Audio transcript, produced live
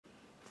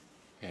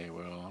Okay,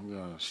 well, I'm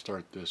going to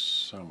start this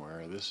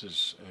somewhere. This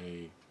is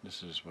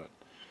what,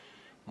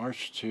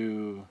 March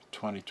 2,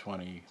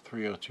 2020,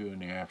 3:02 in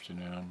the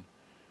afternoon,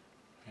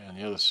 and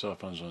the other cell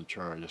phone's on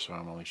charge, so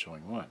I'm only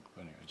showing one.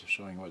 But anyway, just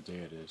showing what day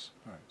it is.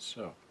 Alright,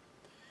 so,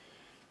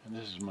 and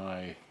this is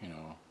my,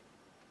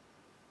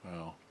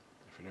 well,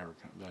 if it ever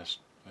comes,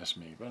 that's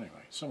me. But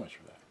anyway, so much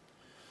for that.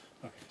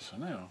 Okay, so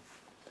now,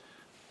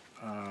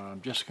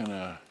 I'm just going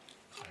to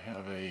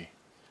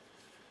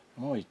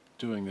I'm only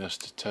doing this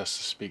to test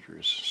the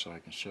speakers, so I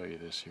can show you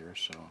this here.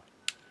 So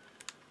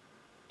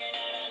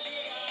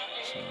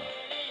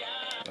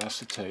that's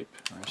the tape.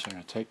 Alright, so I'm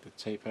going to take the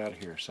tape out of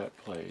here so that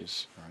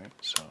plays. Alright,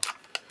 so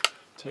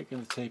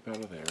taking the tape out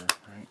of there,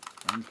 right,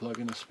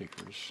 unplugging the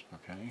speakers,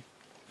 okay,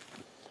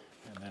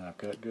 and then I've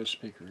got good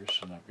speakers,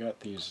 and I've got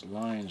these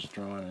lines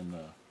drawn in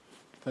the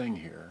thing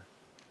here,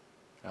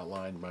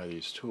 outlined by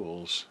these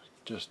tools,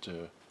 just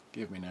to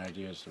give me an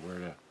idea as to where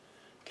to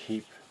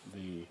keep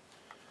the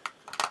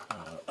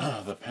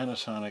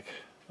Panasonic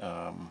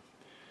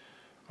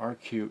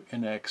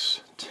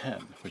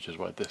RQ-NX10, which is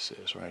what this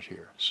is right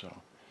here. So I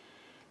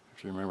have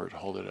to remember to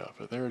hold it up.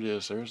 But there it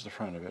is. There's the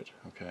front of it.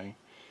 Okay,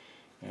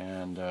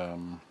 and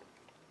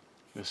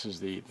this is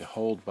the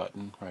hold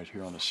button right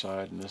here on the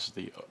side, and this is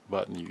the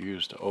button you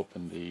use to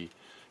open the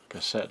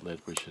cassette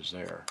lid, which is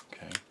there.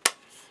 Okay,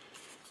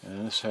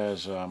 and this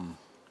has what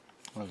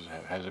does it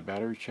have? It has a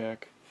battery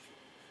check,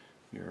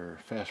 your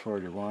fast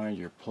forward, rewind,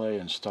 your play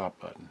and stop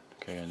button.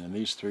 Okay, and then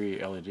these three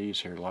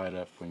LEDs here light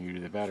up when you do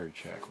the battery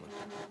check with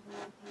it.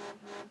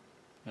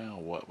 Now,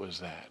 what was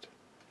that?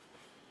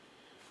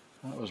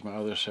 That was my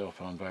other cell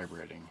phone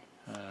vibrating.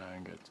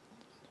 Okay,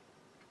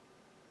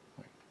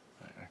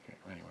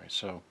 anyway,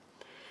 so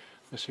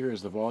this here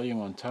is the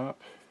volume on top,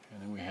 and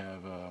then we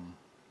have,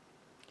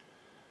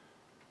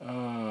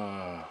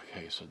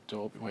 okay, so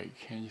Dolby, wait,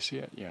 can you see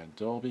it? Yeah,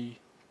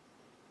 Dolby,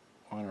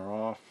 on or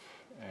off,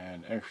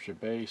 and extra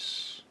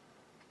bass,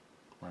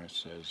 where it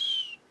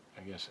says,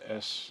 I guess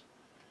S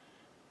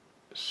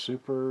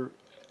Super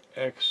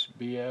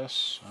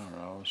XBS. I don't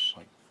know. It's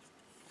like,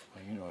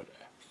 well, you know it.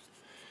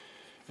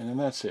 And then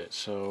that's it.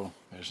 So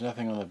there's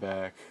nothing on the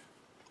back.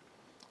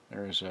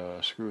 There's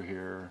a screw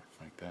here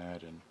like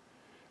that, and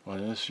well,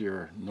 this is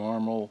your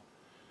normal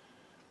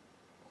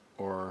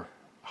or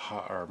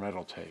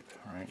metal tape,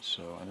 right?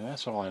 So, and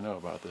that's all I know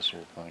about this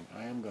whole thing.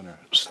 I am going to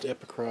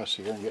step across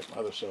here and get my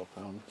other cell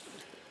phone,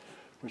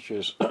 which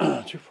is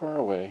too far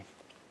away.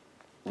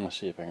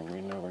 Let's see if I can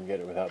lean over and get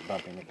it without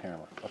bumping the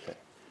camera. Okay.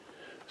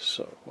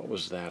 So, what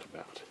was that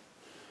about?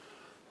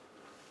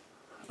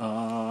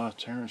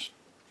 Terrence.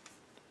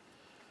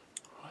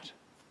 What?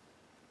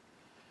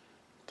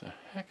 The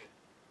heck?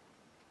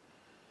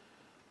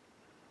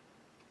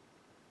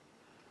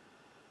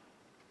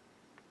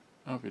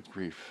 Oh, good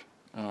grief.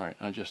 Alright,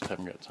 I just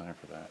haven't got time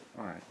for that.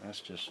 Alright, that's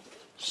just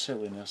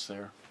silliness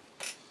there.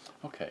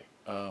 Okay.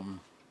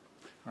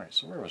 Alright,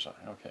 so where was I?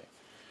 Okay.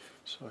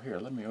 So here,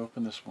 let me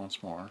open this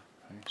once more.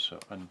 Okay, so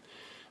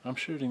I'm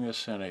shooting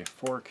this in a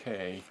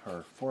 4K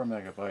or 4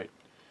 megabyte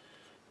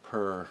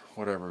per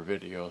whatever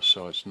video,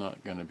 so it's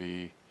not going to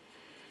be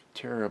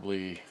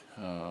terribly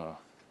well.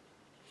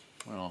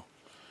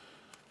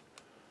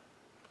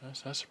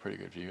 That's a pretty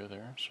good view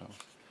there. So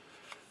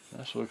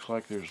this looks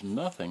like there's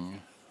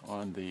nothing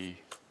on the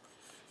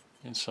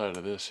inside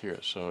of this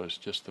here. So it's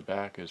just the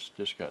back has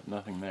just got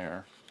nothing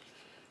there.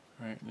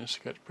 Right, and this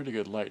got pretty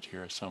good light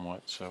here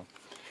somewhat. So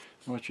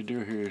what you do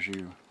here is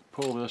you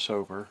pull this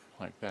over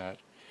like that,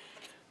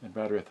 the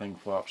battery thing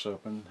flops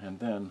open, and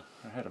then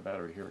I had a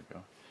battery. Here we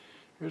go.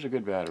 Here's a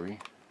good battery.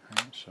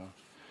 Right, so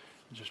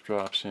it just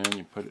drops in.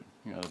 You put it,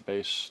 the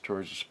base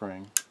towards the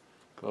spring.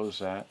 Close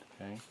that.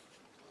 Okay.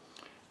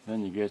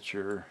 Then you get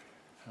your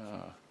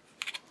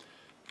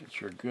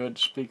good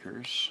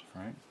speakers.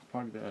 Right.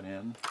 Plug that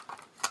in.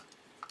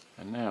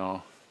 And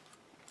now,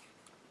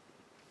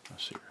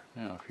 let's see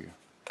here. Now, if you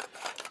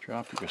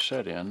drop your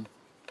cassette in,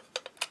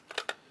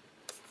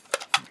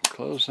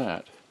 close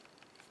that.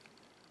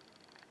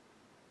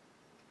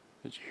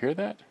 Did you hear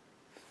that?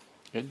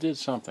 It did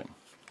something.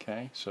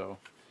 Okay, so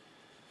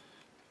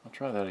I'll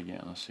try that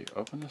again. Let's see.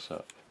 Open this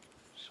up.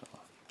 So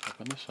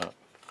open this up,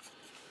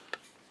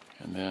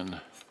 and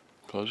then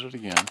close it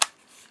again.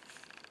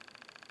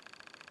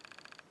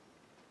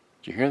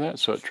 Did you hear that?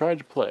 So it tried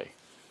to play.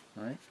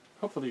 All right.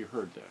 Hopefully you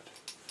heard that.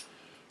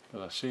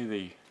 But I see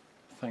the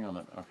thing on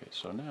the. Okay,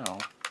 so now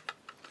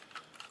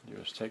do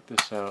is take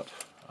this out,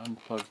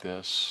 unplug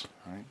this,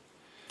 right,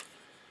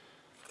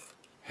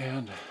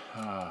 and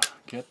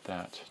get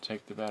that.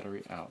 Take the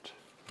battery out,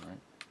 right.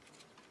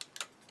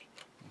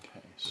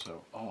 Okay,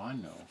 so I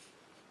know.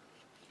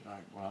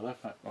 Well, I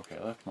left my. Okay,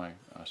 I left my.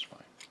 That's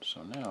fine.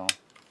 So now,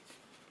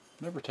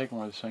 I've never taken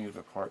one of these things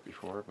apart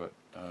before, but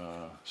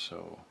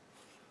so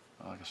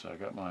like I said, I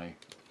got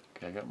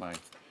my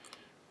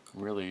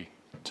really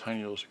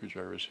tiny little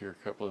screwdrivers here.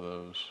 A couple of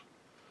those.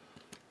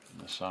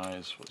 And the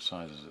size. What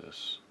size is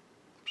this?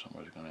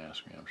 Somebody's going to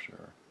ask me, I'm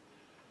sure.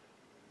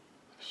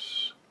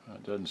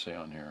 It doesn't say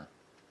on here.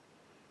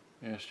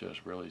 It's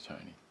just really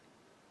tiny.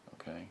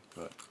 Okay,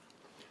 but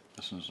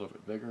This one's a little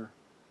bit bigger.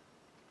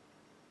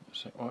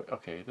 Oh,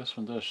 okay, this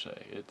one does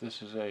say it.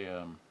 This is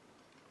a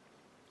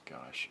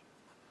gosh,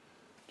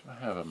 do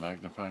I have a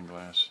magnifying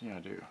glass? Yeah, I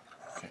do.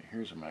 Okay,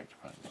 here's a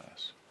magnifying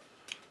glass.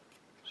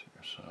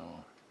 So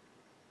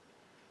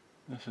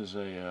this is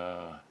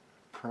a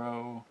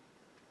Pro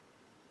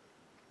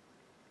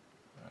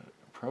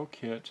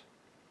kit.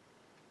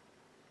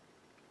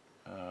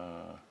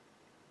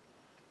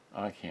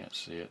 I can't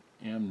see it.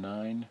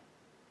 M9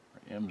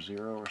 or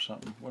M0 or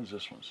something. What does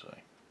this one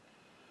say?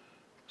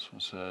 This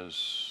one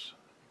says,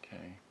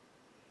 okay,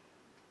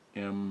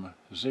 M0.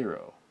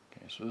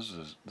 Okay, so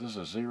this is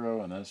a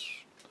 0, and that's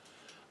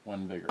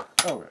one bigger.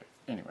 Oh, right.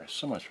 Anyway,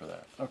 so much for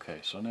that. Okay,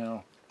 so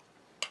now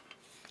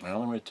I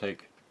only want to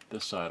take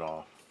this side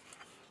off,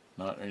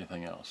 not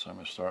anything else. I'm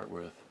going to start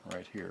with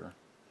right here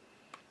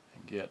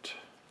and get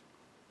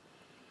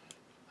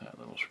that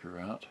little screw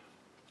out.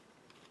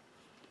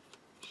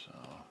 So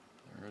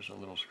there's a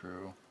little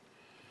screw.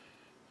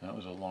 That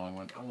was a long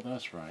one. Oh,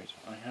 that's right.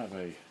 I have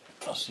a,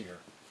 let's see here.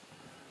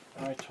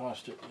 I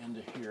tossed it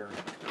into here.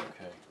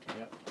 Okay,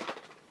 yep.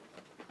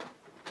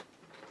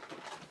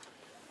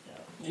 Yeah,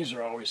 these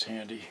are always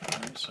handy. All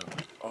right, so,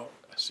 oh,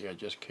 see, I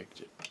just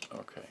kicked it.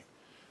 Okay.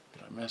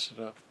 Did I mess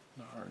it up?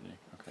 Not hardly.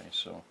 Okay,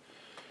 so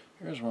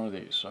here's one of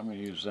these. So I'm going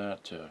to use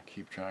that to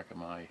keep track of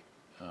my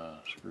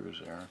screws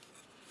there.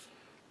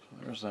 So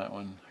there's that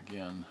one.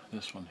 Again,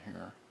 this one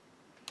here.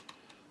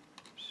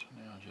 So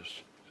now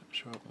just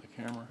show up in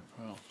the camera.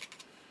 Well,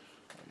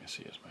 I can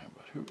see it's my hand,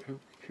 but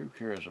who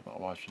cares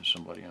about watching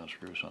somebody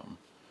unscrew something?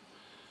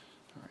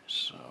 Alright,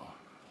 so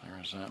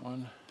there's that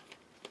one.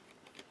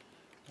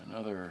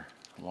 Another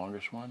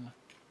longest one.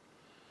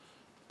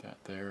 That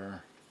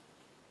there.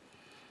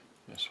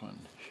 This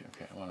one.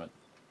 Okay, I want to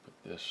put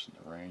this in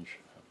the range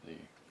of the,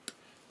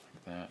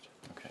 like that.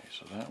 Okay,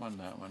 so that one.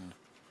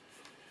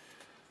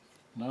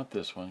 Not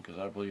this one, because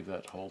I believe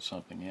that holds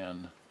something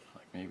in,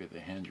 like maybe the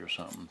hinge or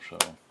something. So,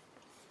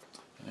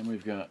 and then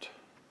we've got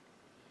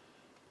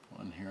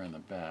one here in the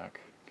back.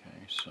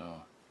 Okay,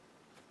 so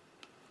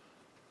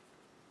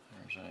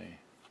there's a,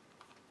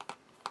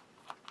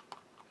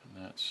 and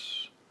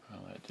that's,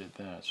 well, that did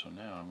that. So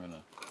now I'm going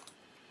to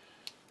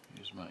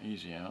use my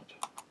easy out.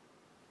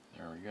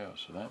 There we go.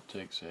 So that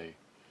takes a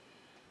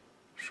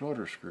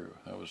shorter screw.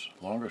 That was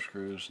longer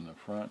screws in the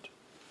front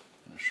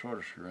and a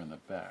shorter screw in the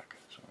back.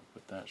 So I'll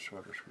put that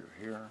shorter screw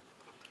here.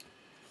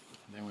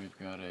 And then we've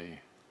got a,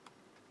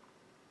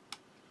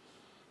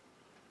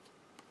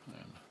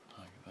 and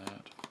like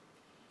that.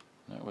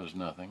 That was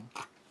nothing.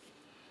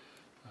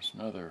 That's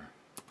another,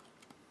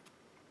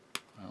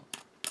 well,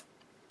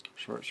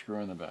 short screw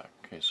in the back.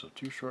 Okay, so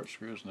 2 short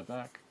screws in the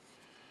back.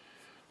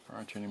 There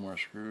aren't any more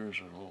screws.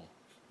 There's a little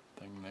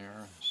thing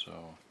there.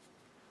 So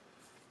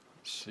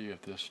let's see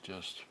if this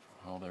just,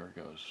 oh, there it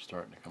goes,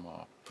 starting to come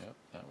off. Yep,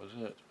 that was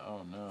it.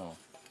 Oh no.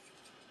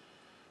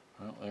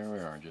 Well, there we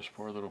are, just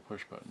 4 little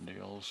push button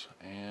deals.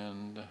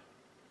 And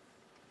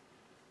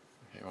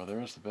okay, well,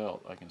 there's the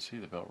belt. I can see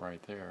the belt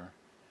right there.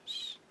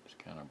 It's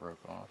kind of broke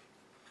off.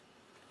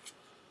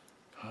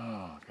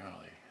 Oh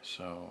golly.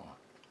 So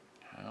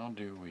how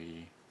do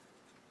we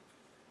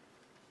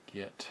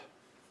get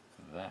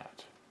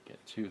that,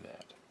 get to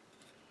that?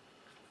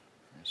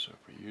 Okay, so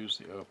if we use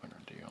the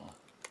opener deal,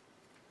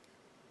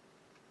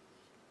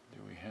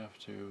 do we have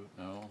to?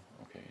 No?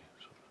 Okay.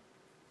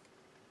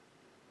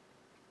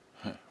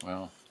 So,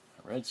 well,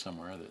 I read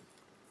somewhere that,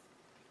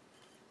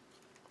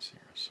 let's see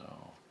here,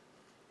 so,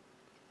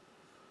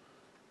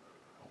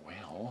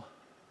 well,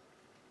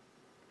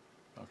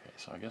 okay,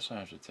 so I guess I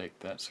have to take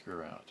that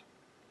screw out,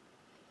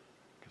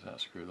 because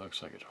that screw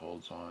looks like it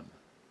holds on,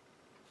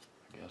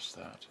 I guess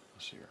that,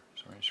 let's see here,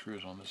 is there any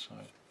screws on this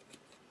side?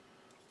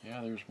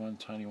 Yeah, there's one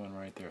tiny one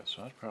right there,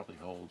 so that probably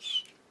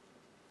holds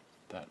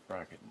that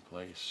bracket in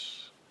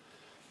place,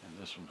 and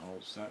this one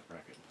holds that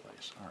bracket in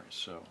place. Alright,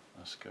 so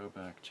let's go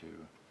back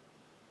to,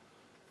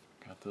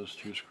 got those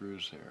 2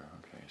 screws there.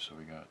 Okay, so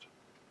we got,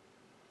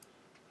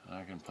 and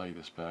I can play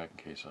this back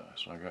in case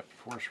so I got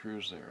 4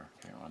 screws there,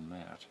 okay, on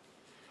that.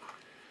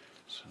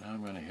 So now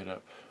I'm going to hit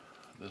up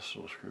this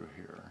little screw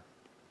here,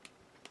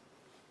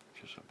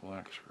 which is a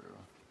black screw.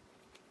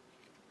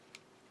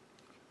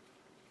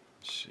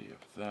 Let's see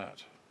if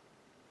that,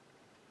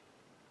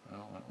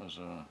 well, that was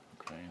a,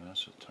 okay,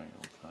 that's a tiny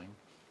little thing.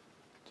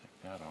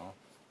 Take that off.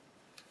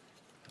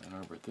 And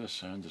over at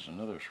this end is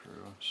another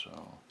screw,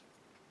 so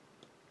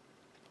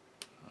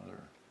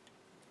another,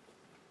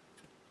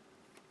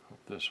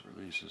 hope this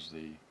releases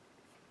the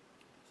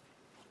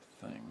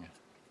thing.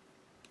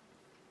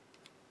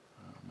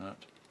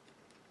 Not,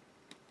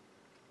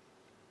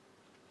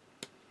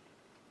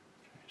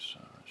 okay, so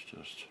it's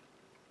just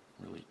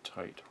really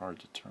tight, hard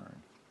to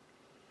turn.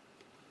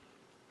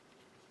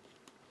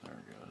 There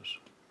it goes.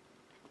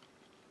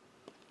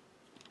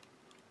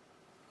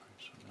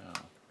 So now,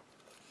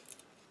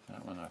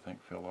 that one I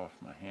think fell off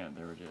my hand.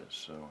 There it is.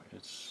 So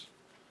it's,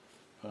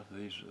 both of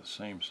these are the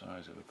same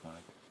size, it look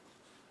like.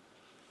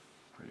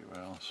 Pretty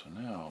well. So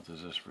now,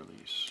 does this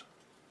release?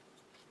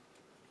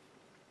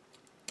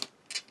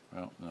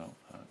 Well, no,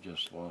 I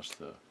just lost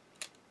the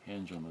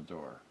hinge on the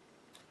door.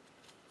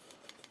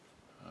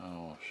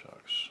 Oh,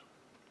 shucks.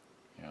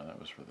 Yeah, that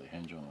was for the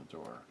hinge on the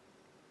door.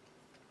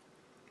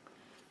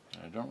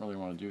 And I don't really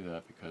want to do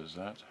that because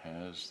that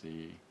has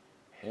the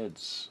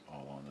heads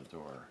all on the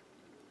door.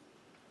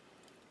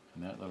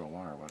 And that little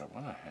wire, what I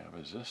want to have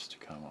is this to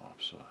come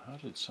off. So how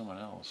did someone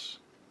else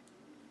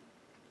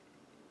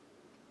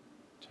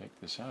take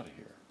this out of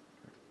here?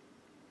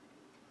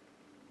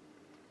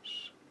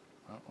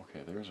 Well,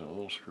 okay, there's a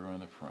little screw in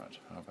the front.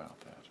 How about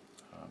that?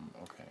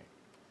 Okay.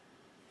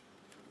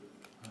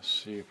 Let's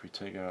see if we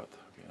take out,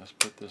 okay, let's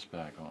put this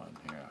back on.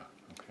 Yeah,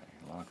 okay,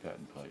 lock that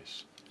in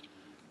place.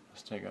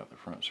 Let's take out the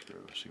front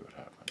screw, see what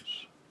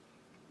happens.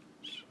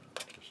 So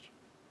just,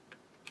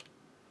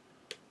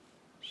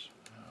 so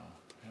now,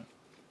 yeah.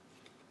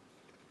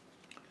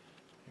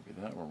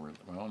 Maybe that will,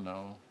 well,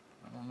 no,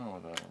 I don't know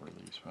what that will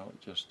release. Well,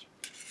 it just,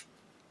 it's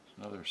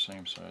another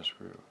same size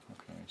screw.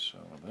 Okay, so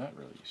that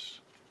release.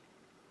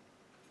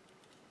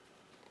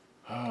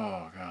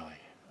 Oh, golly.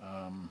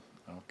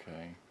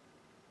 Okay.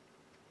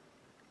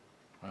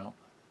 Well,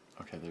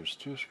 okay, there's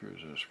two screws.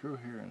 There's a screw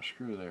here and a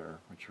screw there,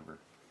 which are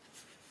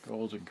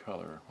gold in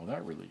color. Well,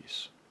 that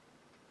release,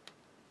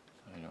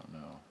 I don't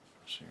know.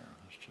 Let's see here.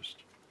 Let's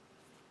just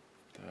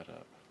put that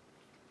up.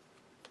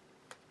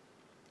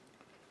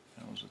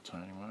 That was a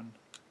tiny one.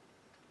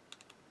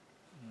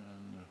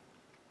 And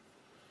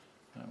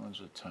that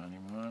one's a tiny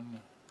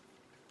one.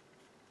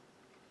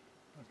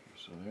 Okay,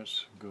 so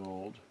there's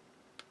gold.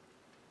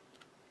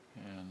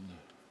 And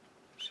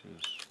this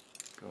is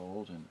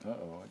gold, and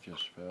uh-oh, it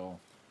just fell.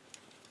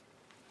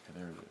 Okay,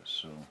 there it is.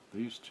 So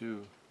these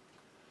two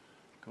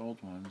gold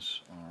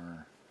ones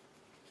are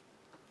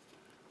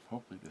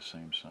hopefully the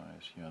same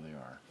size. Yeah, they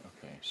are.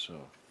 Okay,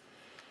 so,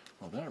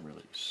 well, that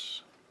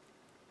release.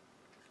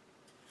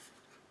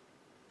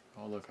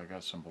 Oh, look, I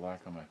got some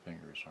black on my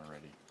fingers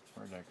already.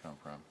 Where did that come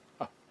from?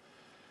 Ah.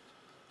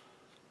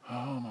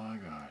 Oh my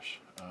gosh.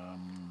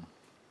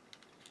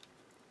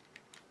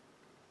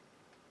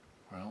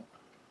 Well,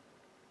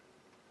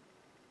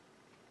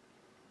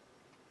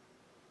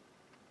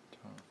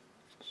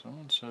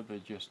 someone said they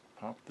just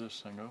popped this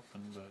thing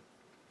open, but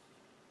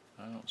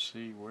I don't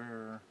see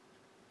where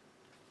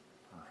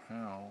or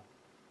how.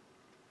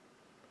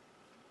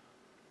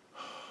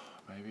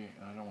 Maybe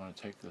I don't want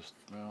to take this,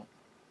 well,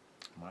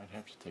 might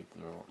have to take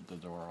the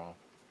door off.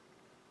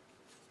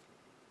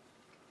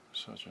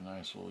 Such a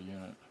nice little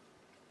unit.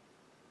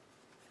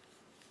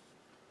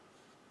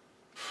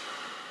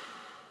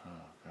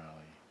 Oh,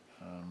 golly.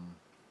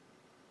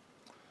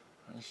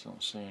 I just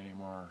don't see any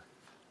more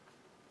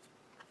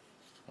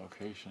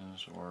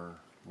locations or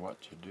what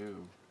to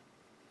do.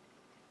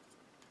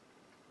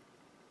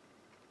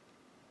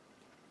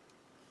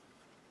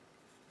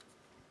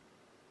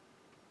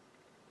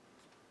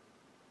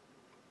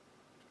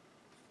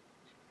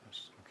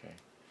 Okay,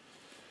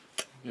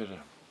 get a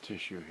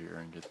tissue here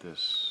and get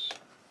this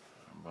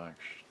black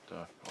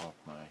stuff off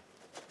my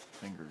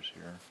fingers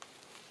here.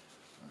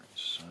 Alright,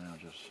 so now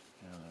just,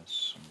 yeah,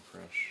 that's some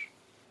fresh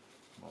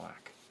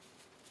black.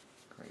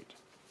 Great.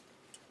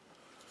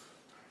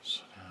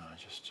 So now I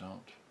just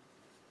don't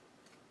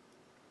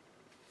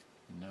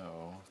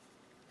know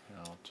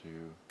how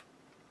to,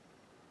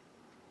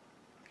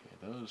 okay,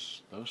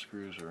 those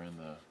screws are in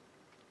the,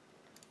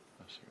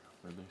 let's see,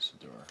 release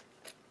the door.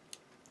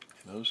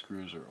 And those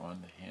screws are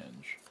on the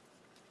hinge.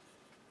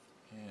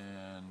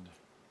 And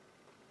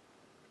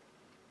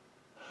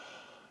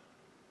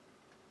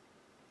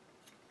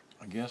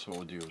I guess what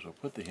we'll do is we'll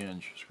put the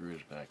hinge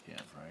screws back in,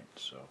 right?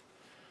 So,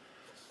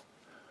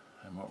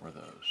 and what were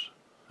those?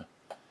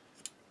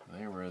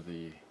 They were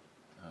the,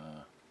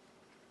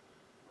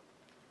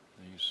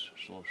 these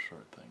little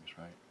short things,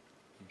 right?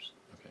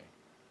 Okay.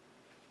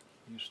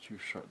 These two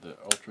short, the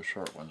ultra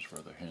short ones were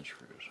the hinge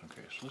screws.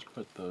 Okay, so let's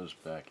put those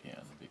back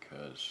in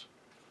because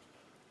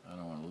I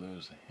don't want to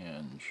lose the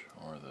hinge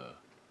or the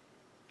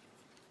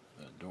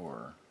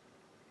door.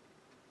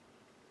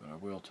 But I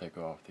will take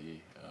off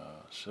the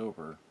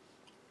silver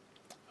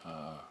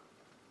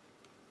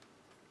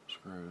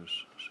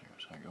screws. Let's see,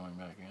 is that going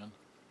back in?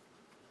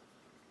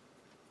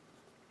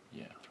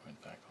 Yeah, it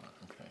went back on.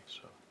 Okay,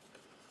 so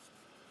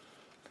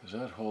because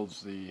that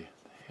holds the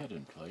head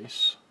in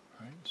place,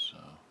 right? So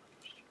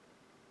just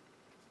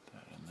put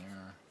that in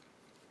there.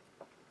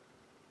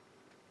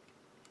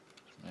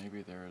 So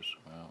maybe there's,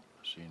 well,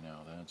 see now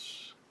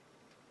that's,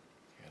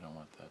 okay, I don't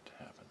want that to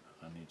happen.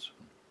 I need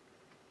some,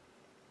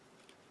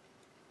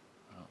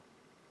 well,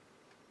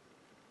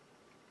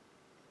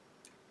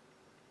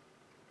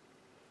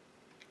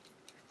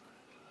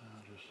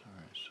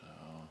 alright, so,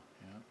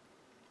 yeah.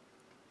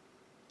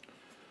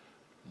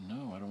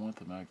 No, I don't want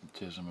the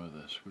magnetism of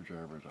the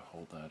screwdriver to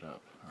hold that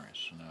up. Alright,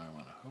 so now I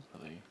want to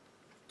hopefully,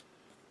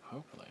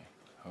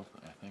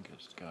 I think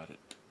it's got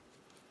it.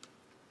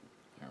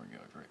 There we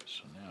go, great.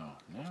 So now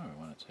I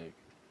want to take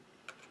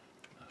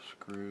the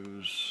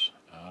screws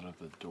out of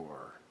the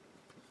door.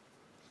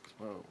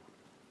 Whoa,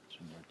 it's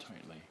in there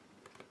tightly.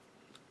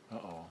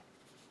 Uh-oh.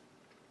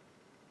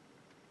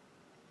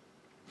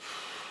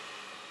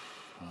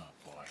 Oh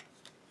boy.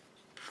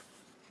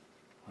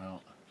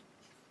 well,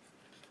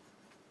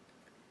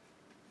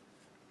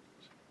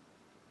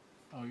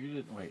 oh, you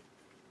didn't, wait,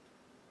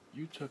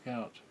 you took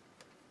out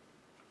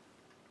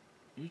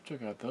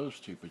those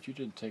two, but you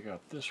didn't take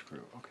out this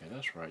screw. Okay,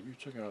 that's right, you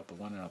took out the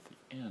one out the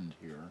end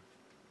here.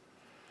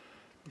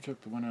 You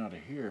took the one out of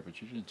here,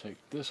 but you didn't take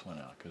this one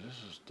out, because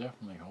this is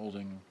definitely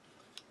holding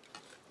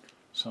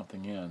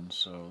something in.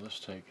 So let's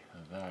take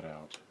that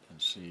out and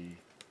see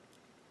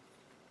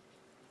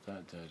if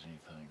that does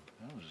anything.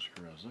 That was the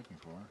screw I was looking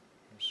for.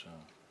 So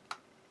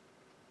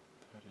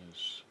that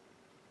is,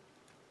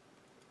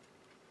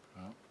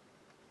 well,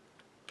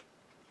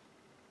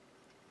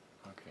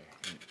 okay,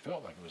 it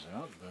felt like it was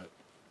out, but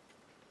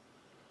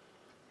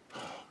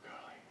oh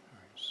golly.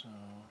 Alright, so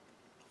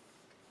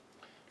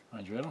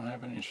mind you, I don't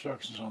have any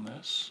instructions on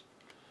this.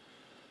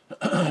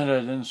 And I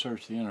didn't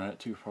search the internet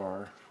too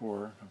far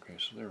for, okay,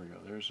 so there we go.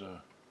 There's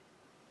a,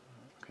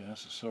 okay,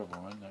 that's a silver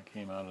one. That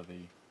came out of,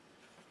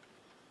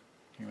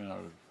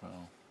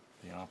 well,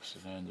 the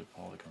opposite end of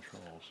all the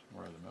controls,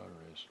 where the motor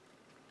is.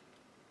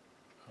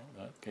 Oh,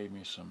 that gave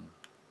me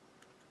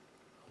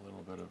a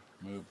little bit of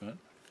movement.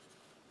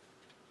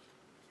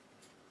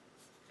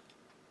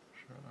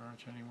 Sure there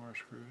aren't any more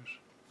screws.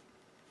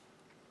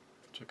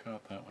 Took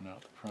out that one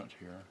out the front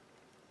here.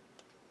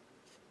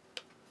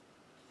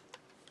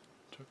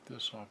 Took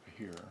this off of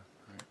here,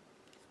 right?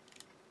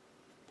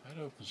 That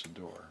opens the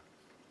door.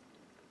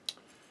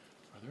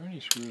 Are there any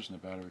screws in the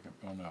battery?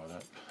 Oh no,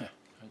 that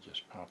I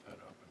just popped that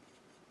open.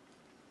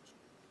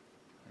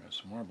 I got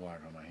some more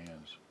black on my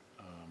hands.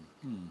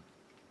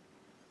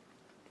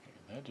 Okay,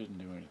 that didn't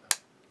do anything.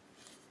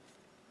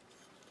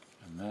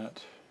 And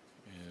that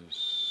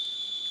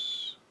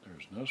is,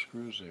 there's no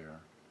screws there.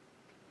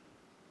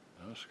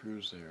 No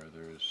screws there.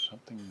 There is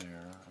something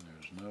there, and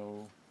there's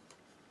no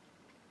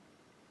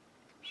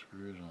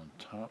screws on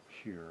top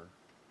here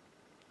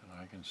that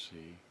I can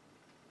see.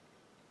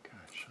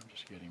 Gosh, I'm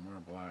just getting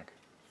more black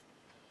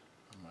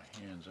on my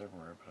hands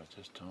everywhere, but I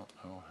just don't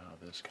know how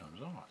this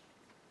comes off.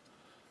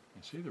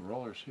 You can see the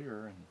rollers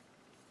here and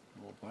the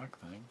little black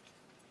thing.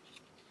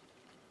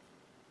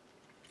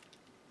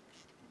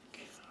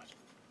 God.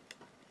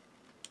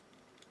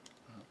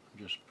 Well, I'm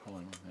just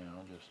pulling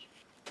now,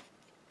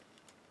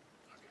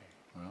 okay,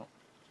 well,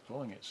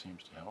 pulling it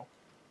seems to help.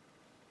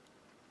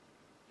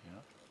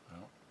 Yeah,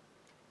 well,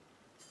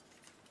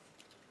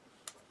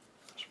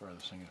 where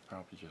this thing has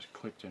probably just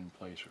clicked in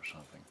place or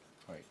something.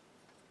 Wait.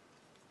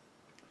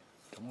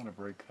 Don't want to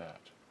break that.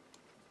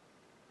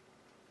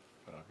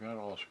 But I've got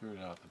all screwed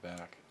out the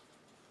back.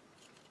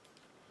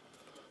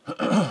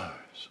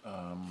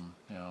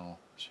 Now,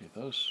 see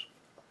those.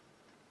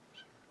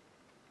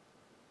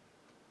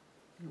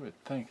 You would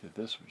think that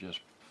this would just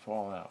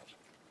fall out,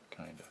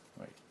 kinda.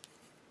 Wait.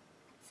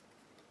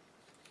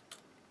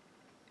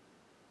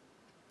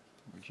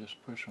 We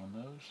just push on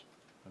those.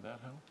 Would that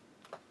help?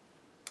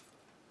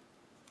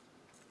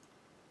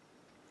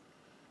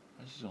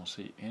 I just don't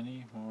see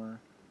any more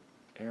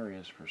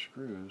areas for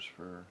screws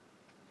for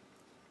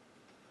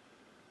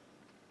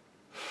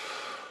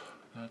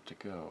that to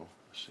go.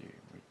 Let's see,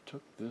 we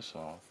took this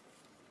off.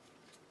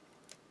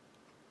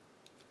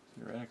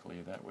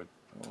 Theoretically, that would,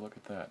 oh look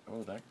at that.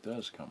 Oh, that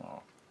does come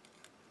off.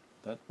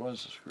 That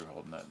was the screw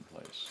holding that in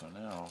place. So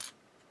now,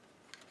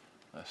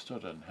 that still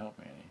doesn't help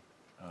me any.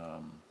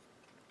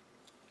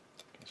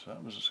 Okay, so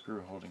that was a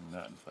screw holding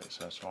that in place.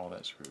 That's all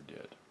that screw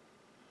did.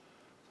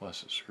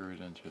 Plus it screwed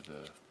into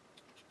the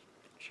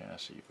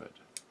chassis, but,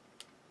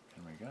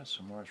 and we got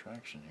some more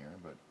traction here,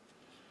 but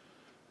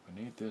we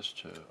need this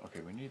to,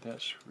 okay, we need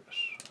that screw.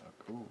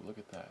 Oh, look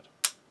at that.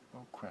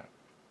 Oh crap.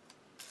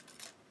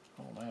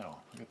 Oh wow,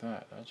 look at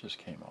that. That just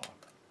came off.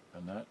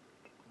 And that,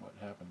 what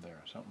happened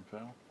there? Something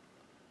fell?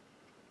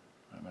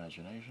 My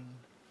imagination?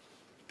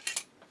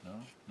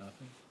 No?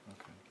 Nothing?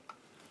 Okay.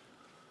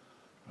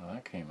 Well,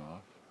 that came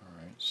off.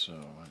 Alright, so,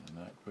 and then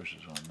that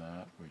pushes on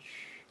that, which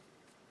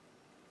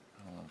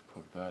I don't want to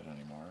poke that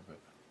anymore, but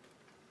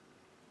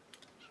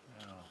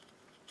now,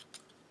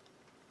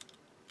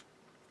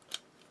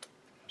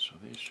 so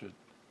these should,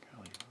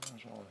 golly,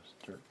 where's all this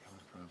dirt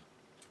coming from?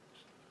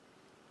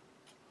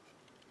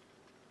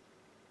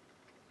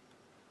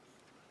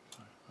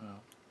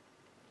 Well,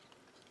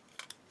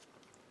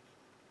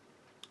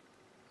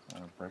 I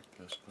want to break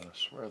this, but I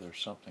swear there's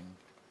something.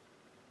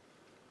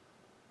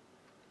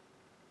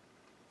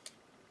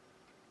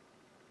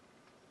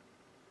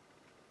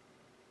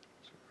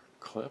 Is there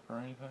a clip or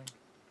anything?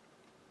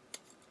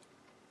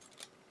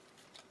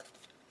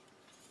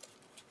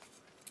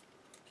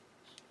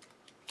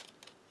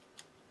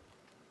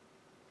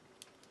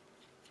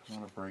 I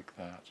want to break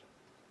that.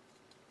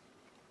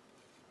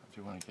 I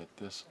do want to get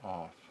this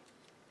off.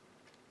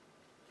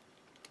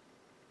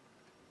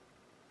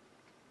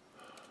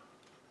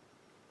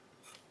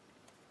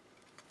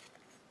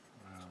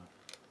 Well,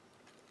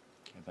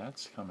 okay,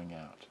 that's coming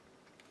out.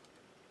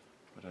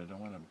 But I don't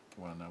want to,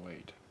 well, no,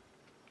 wait.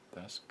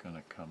 That's going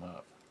to come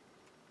up.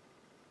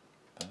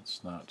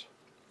 That's not,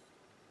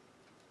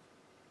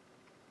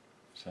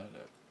 is that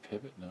a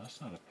pivot? No, that's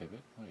not a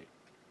pivot. Wait.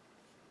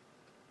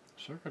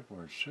 Circuit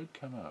board should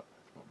come up.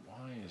 But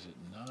why is it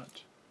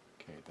not?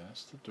 Okay,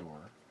 that's the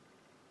door.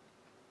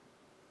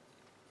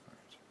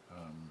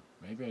 Alright,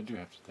 maybe I do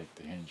have to take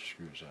the hinge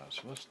screws out.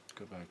 So let's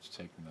go back to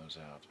taking those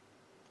out.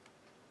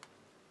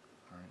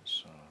 Alright,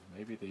 so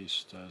maybe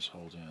these does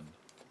hold in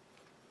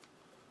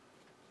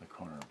the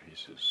corner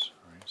pieces.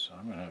 Alright, so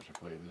I'm going to have to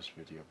play this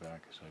video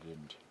back because I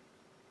didn't.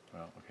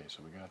 Well, okay,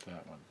 so we got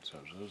that one. So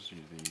those are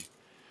the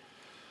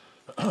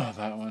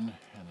that one,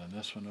 and then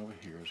this one over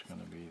here is going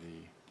to be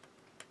the.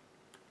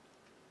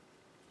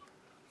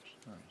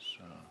 Alright,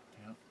 so,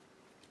 yep.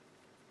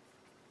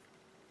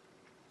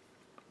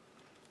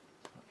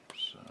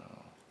 So,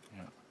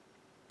 yeah.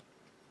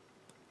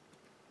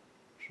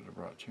 Should have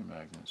brought two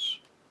magnets.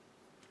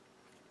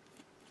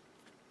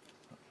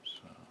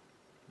 So,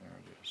 there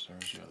it is.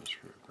 There's the other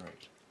screw.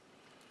 Great.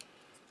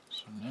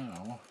 So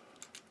now,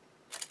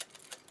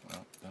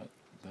 well,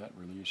 that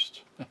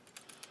released.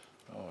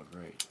 Oh,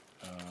 great.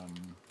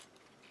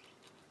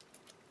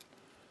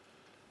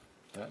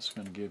 That's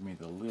going to give me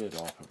the lid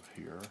off of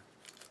here.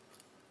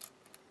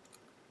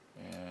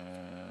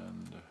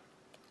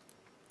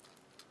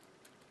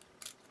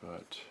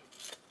 But,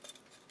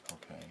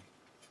 okay,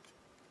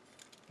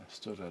 that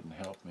still doesn't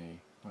help me.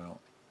 Well,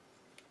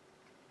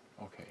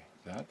 okay,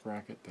 that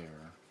bracket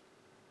there.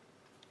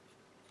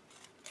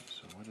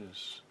 So what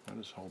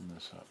is holding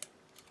this up?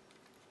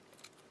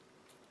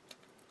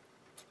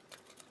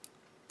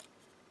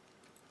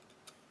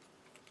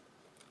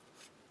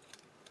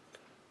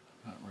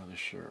 I'm not really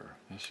sure.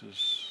 This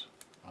is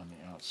on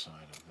the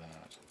outside of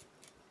that.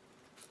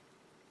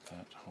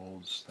 That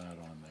holds that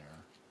on there.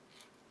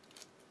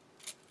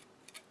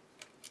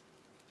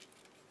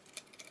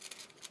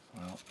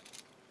 Well,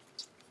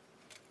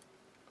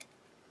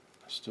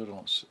 I still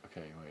don't see.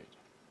 Okay, wait.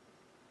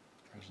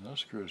 There's no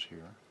screws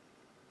here.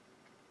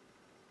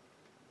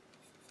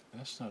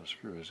 That's not a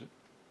screw, is it?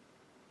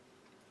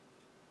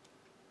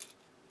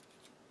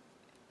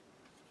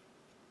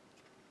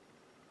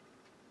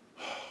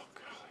 Oh,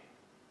 golly.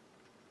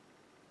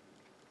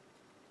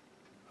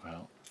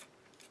 Well,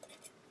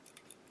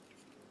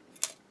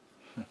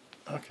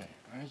 okay,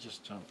 I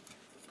just don't.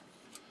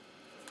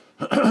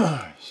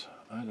 So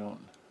I don't.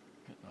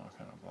 Getting all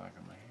kind of black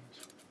on my hands.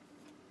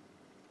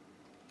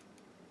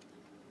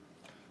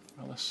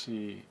 Well, let's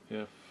see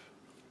if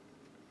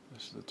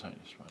this is the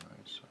tiniest one,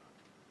 right? So,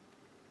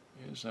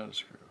 is that a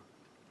screw?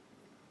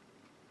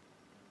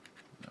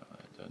 No,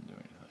 that doesn't do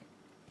anything.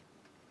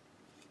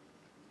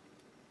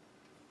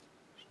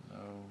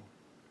 There's no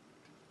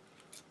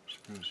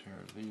screws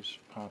here. These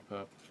pop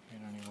up in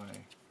any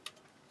way.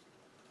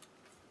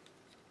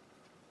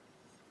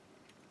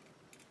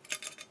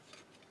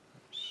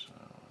 So,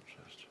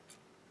 just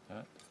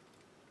that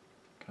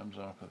comes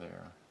off of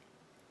there.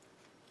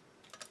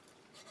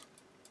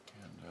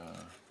 And there's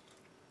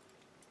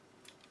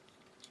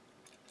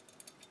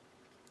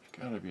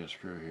got to be a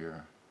screw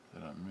here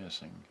that I'm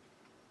missing.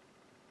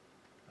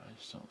 I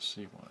just don't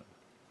see one.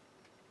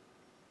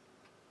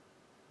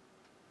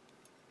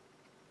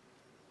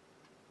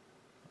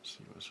 Let's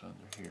see what's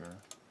under here.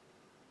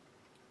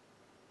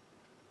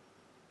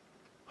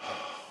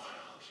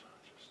 Oh, so I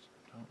just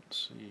don't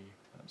see.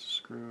 That's a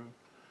screw.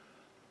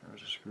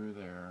 There's a screw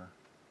there.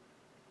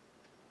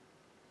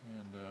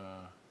 And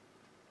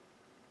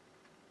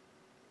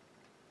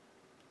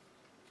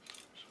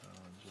so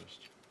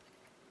just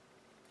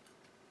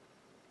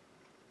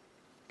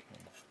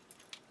okay.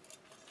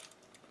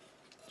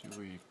 Do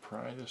we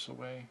pry this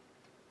away?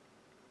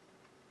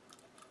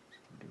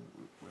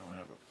 We don't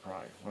have a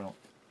pry. Well,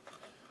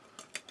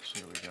 let's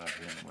see what we got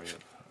here in the way of a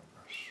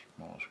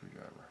small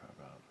screwdriver. How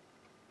about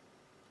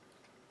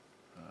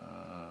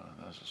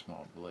that's a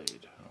small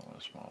blade. I don't want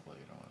a small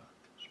blade. I want a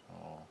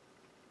small.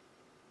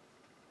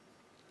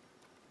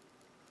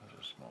 That's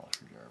a small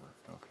screwdriver.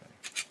 Okay.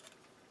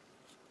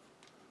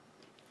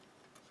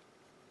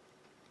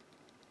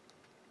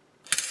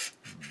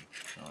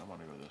 No, I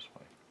want to go this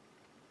way.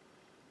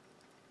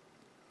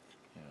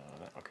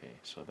 Yeah. Okay.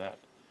 So that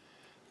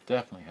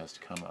definitely has to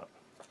come up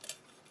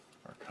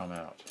or come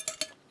out.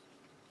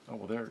 Oh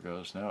well, there it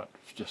goes. Now it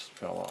just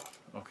fell off.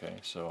 Okay.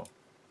 So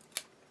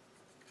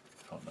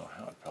I don't know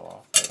how it fell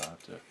off, but I'll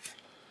have to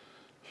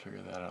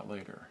figure that out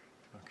later.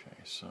 Okay.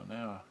 So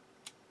now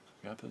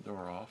I've got the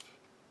door off.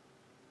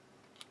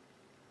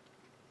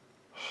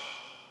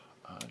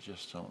 I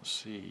just don't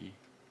see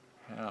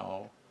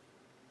how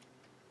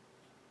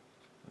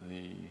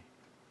the.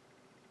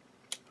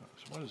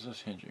 So what is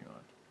this hinging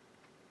on?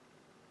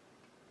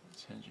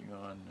 It's hinging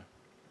on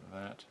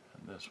that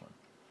and this one,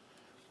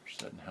 which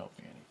doesn't help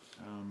me any.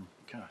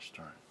 Gosh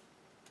darn it.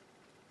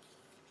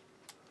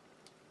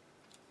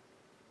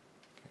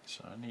 Okay,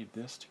 so I need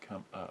this to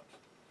come up.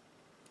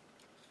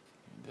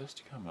 I need this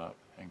to come up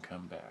and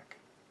come back.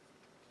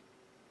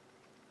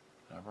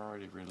 I've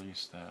already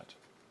released that.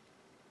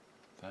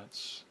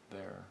 That's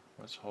there.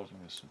 What's holding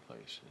this in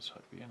place? It's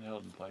being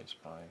held in place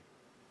by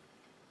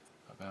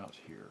about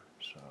here.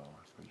 So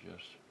if we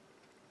just,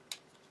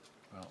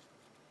 well,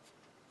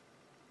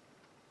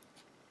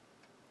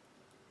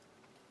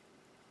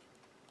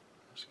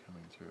 let's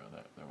coming through on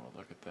that. Well,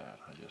 look at that.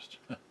 I just,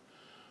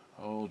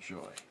 oh joy.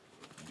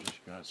 I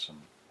just got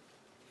some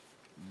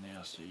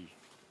nasty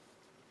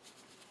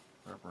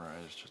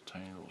rubberized, just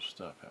tiny little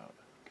stuff out.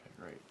 Okay,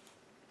 great.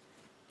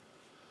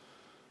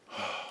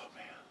 Oh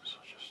man, so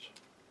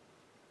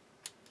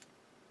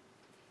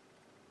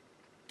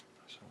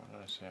what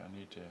did I say? I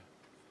need to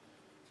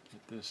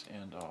get this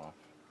end off,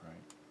 right?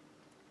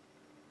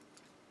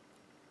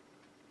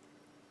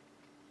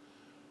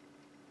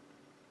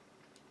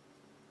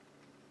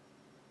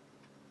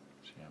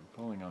 See, I'm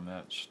pulling on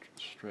that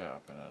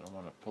strap, and I don't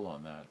want to pull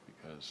on that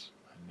because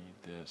I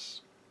need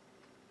this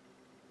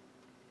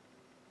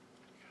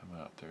to come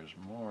up. There's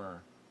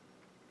more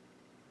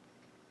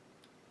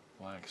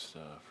black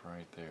stuff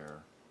right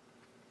there.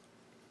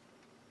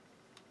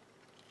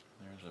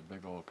 There's a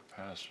big old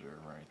capacitor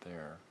right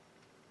there.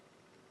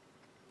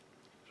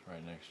 It's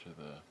right next to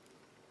the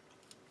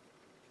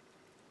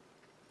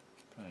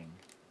thing.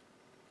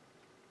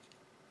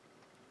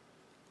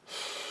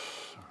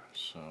 Alright,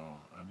 so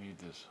I need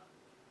this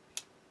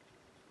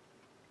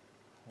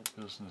whole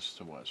business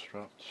to what?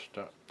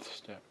 Step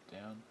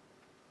down?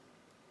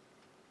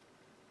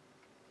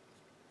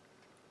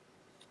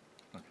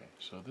 Okay,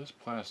 so this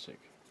plastic,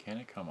 can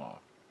it come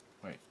off?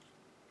 Wait.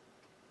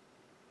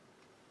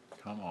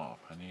 Come off.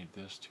 I need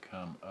this to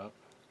come up.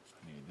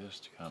 I need this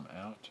to come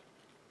out.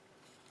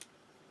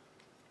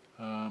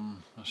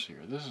 Let's see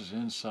here. This is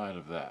inside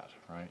of that,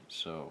 right?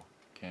 So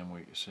can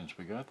we, since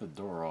we got the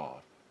door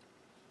off,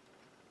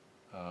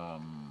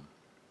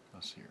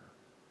 let's see here.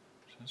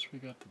 Since we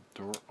got the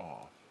door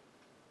off,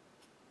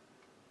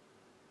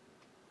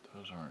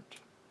 those aren't,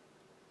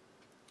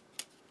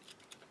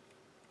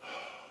 oh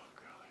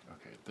golly.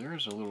 Okay,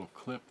 there's a little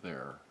clip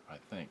there, I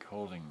think,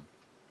 holding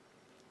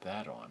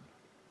that on.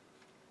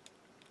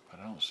 But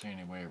I don't see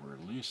any way of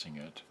releasing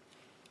it.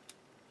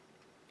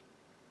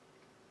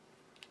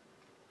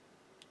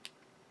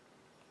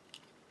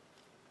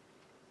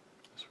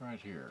 It's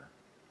right here.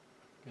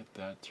 Get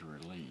that to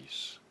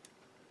release.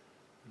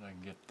 And I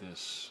can get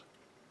this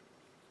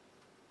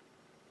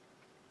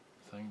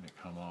thing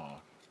to come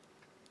off.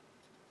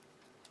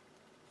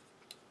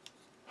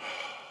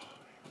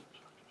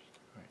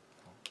 Wait,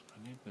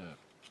 I need the...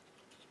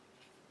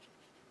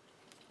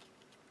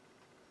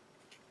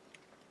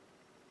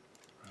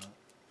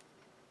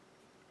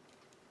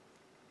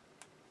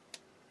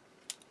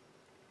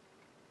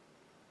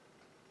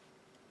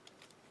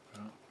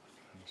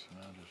 So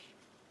now just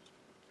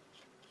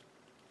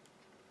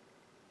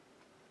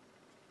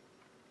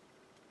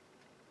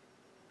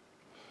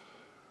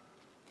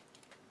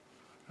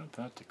got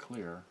that to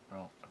clear.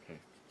 Well, okay.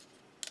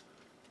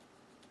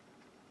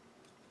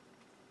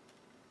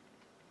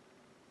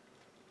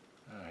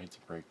 I hate to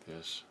break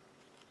this.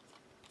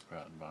 Go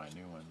out and buy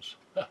new ones.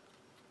 Let's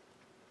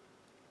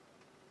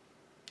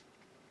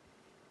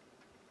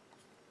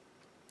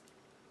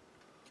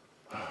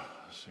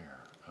see here.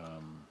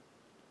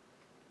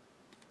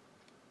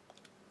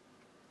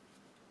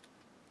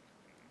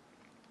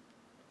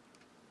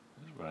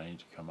 This is what I need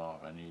to come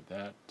off. I need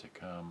that to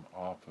come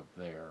off of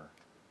there.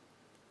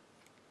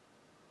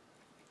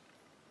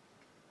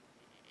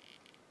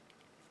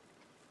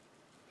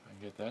 If I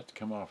can get that to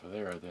come off of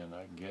there, then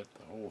I can get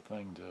the whole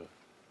thing to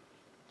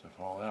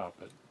fall out.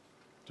 But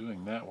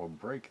doing that will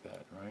break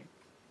that, right?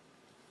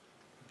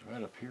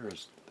 Right up here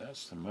is,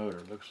 that's the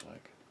motor, looks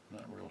like.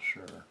 Not real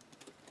sure.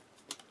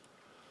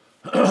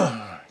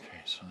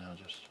 Okay, so now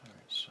just,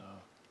 alright, so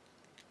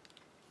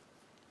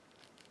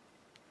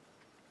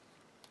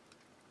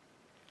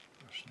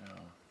now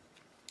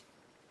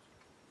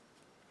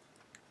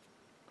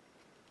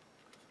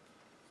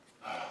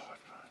what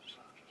fine,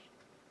 so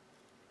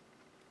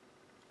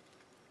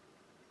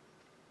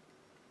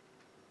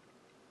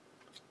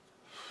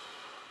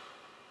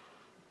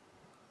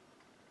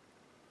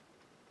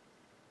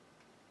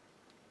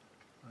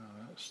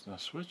just the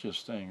switch is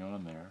staying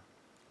on there,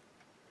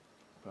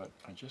 but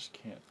I just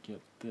can't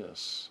get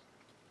this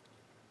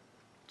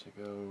to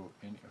go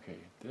in. Okay,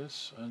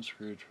 this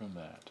unscrewed from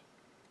that.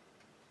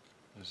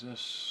 Is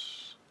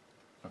this...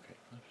 okay,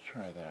 let's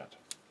try that.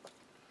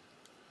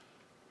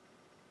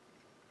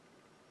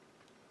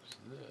 Is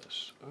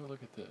this... oh,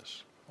 look at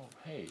this. Oh,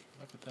 hey,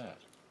 look at that.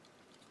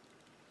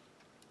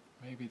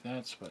 Maybe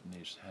that's what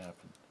needs to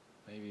happen.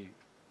 Maybe...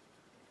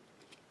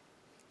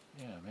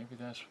 yeah, maybe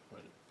that's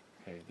what...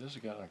 okay, this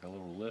has got like a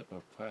little lip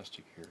of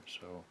plastic here,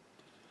 so...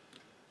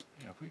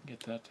 yeah, if we can get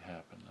that to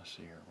happen, let's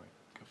see here, wait,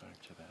 go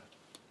back to that.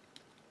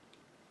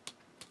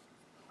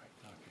 Wait,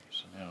 okay,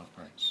 so now,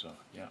 right, so,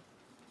 yeah.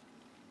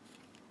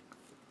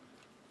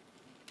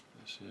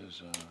 This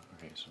is,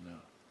 okay, so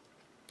now.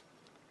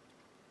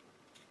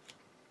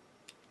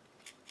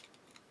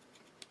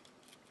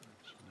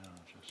 Right, so now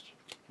just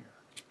here.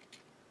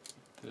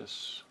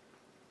 This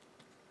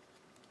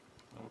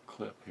little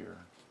clip here.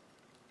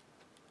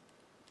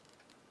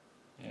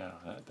 Yeah,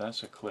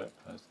 that's a clip.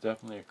 That's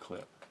definitely a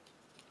clip.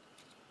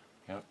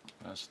 Yep,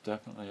 that's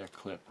definitely a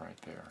clip right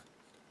there.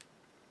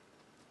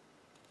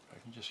 If I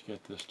can just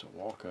get this to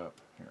walk up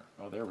here.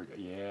 Oh, there we go.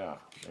 Yeah,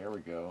 there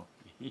we go.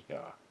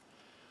 Yeah.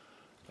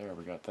 There,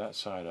 we got that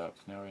side up.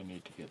 Now we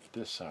need to get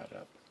this side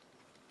up.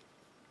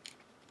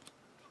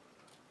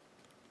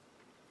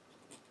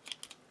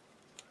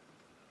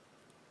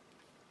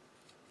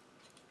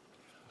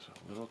 There's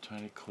a little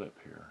tiny clip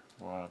here.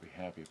 Well, I'll be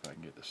happy if I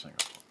can get this thing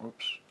up.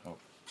 Oops. Oh.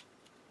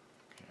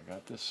 Okay, I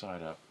got this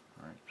side up.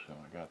 Alright, so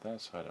I got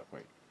that side up.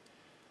 Wait.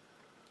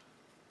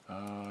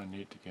 I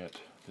need to get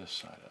this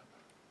side up.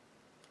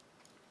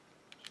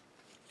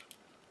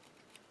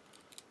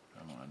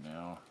 Come on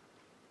now.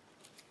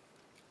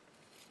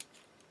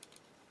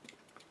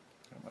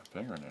 Got my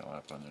fingernail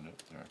up on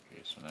it.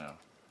 Okay, so now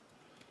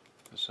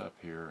this up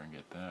here and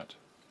get that.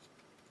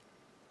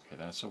 Okay,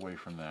 that's away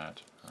from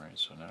that. Alright,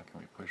 so now can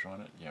we push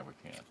on it? Yeah, we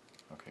can.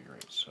 Okay,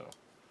 great. So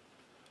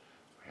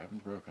we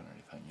haven't broken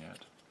anything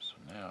yet. So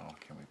now,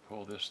 can we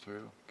pull this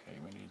through? Okay,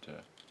 we need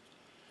to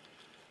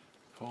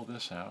pull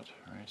this out.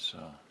 Alright, so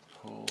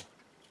pull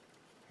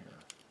here.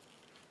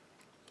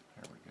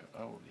 There we go.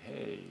 Oh,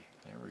 hey,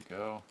 there we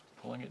go.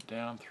 Pulling it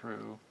down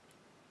through.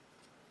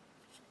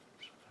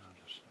 So now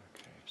just,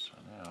 okay, so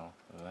now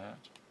that,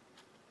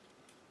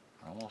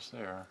 we're almost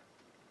there.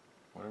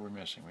 What are we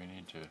missing? We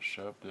need to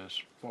shove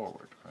this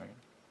forward, right?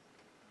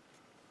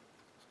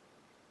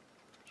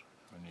 So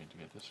we need to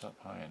get this up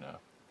high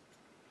enough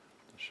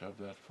to shove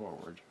that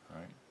forward,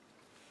 right?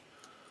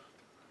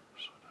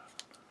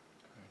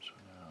 So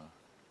now,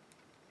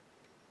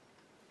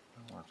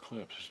 no more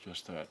clips, it's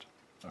just that.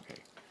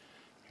 Okay,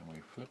 can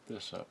we flip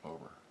this up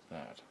over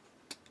that?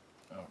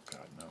 Oh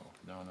God, no,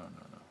 no, no,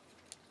 no, no.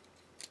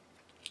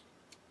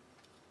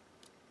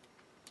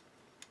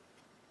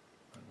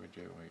 What do we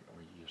do?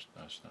 We just,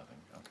 that's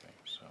nothing. Okay,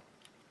 so.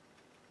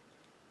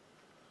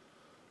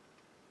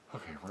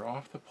 Okay, we're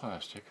off the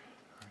plastic.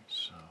 Alright,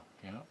 so,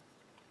 yeah.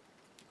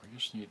 We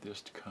just need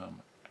this to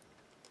come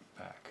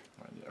back.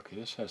 Okay,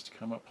 this has to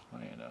come up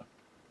high enough.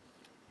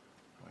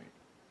 Wait,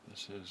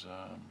 this is,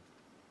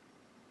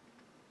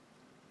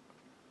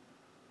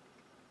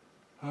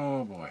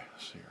 oh boy,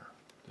 let's see here.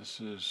 This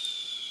is,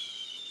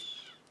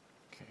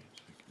 okay,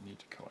 so it need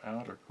to go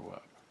out or go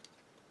up.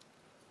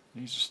 It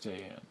needs to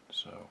stay in,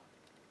 so,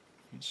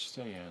 it needs to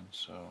stay in,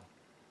 so.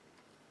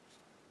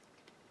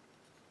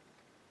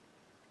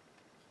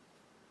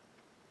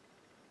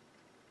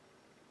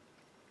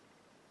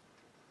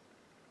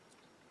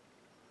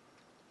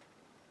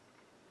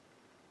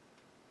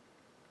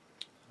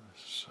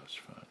 This is such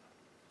fun.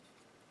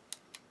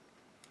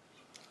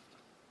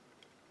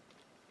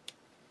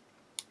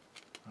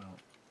 Well,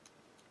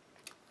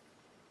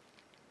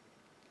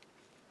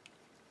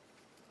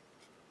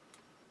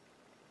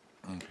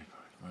 okay,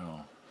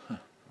 well,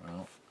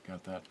 well,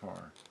 got that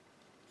far.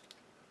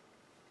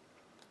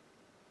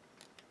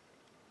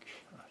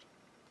 God.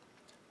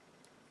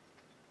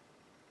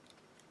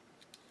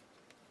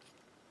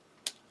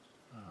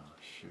 Oh,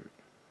 shoot.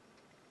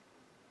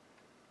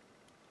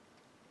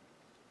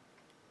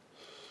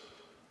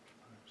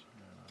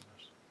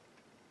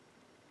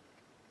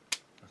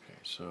 Okay,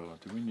 so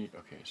do we need,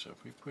 okay, so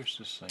if we push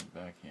this thing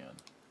back in,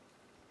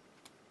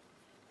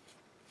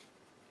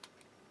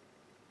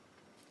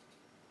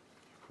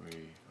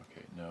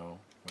 okay, no,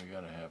 we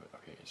gotta have it,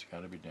 okay, it's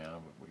gotta be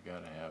down, but we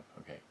gotta have,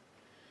 okay,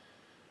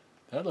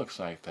 that looks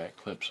like that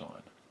clips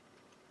on,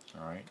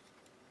 alright,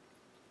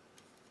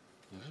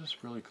 does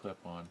this really clip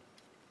on?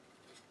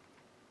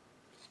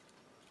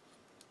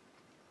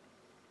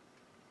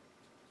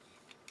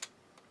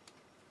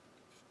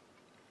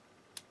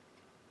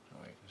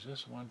 Oh, wait, is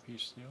this one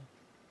piece steel?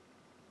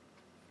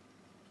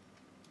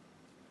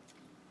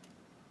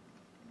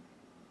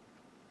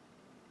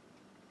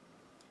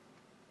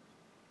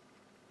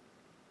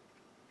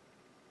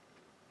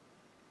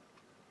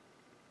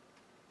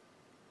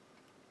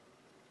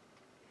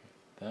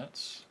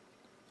 That's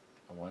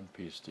a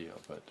one-piece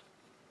deal, but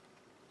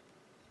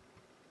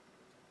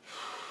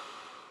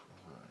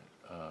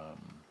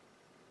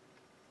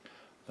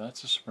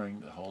that's a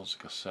spring that holds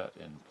the cassette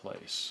in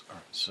place. All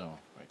right, so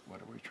wait,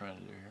 what are we trying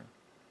to do here?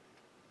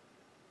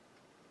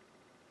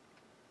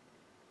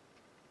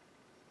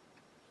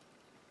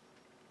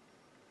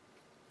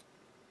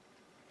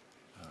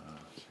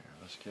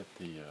 Let's get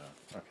the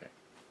okay.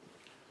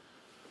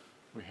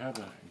 We have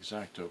an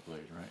X-Acto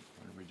blade, right?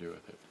 What do we do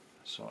with it?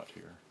 I saw it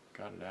here.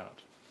 Got it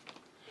out.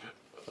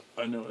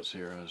 I know it's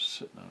here. I was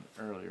sitting on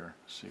it earlier.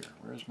 Let's see here.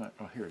 Where's my?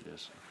 Oh, here it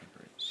is. Okay,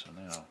 great. So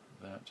now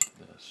that's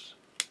this.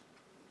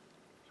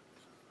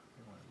 What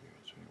we want to do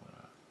is we want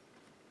to.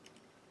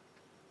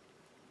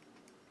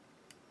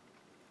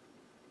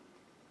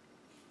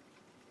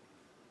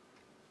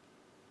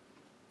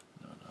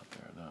 No, not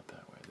there. Not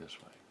that way. This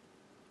way.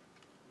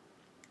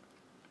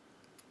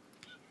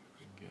 See if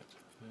we can get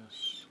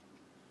this.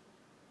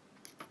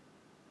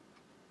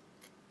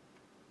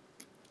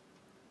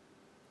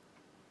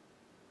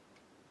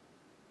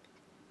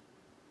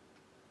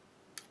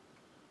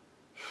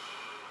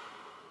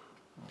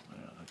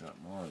 Got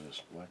more of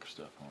this black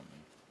stuff on me,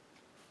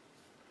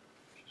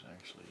 which is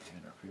actually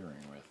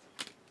interfering with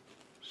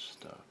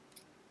stuff.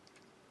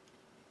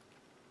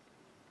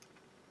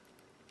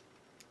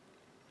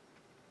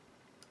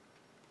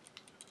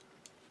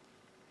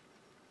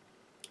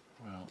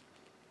 Well,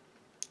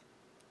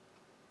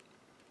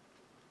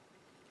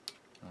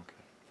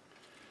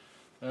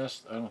 okay.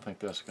 I don't think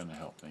that's going to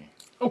help me.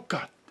 Oh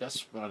God,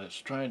 that's what it's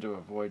trying to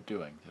avoid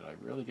doing. Did I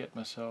really get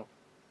myself?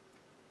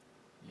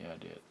 Yeah, I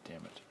did.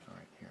 Damn it. All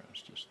right, here.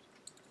 Let's just.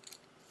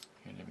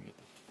 Can't even get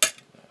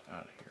that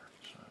out of here.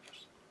 So I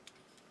just.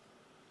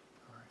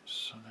 All right.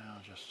 So now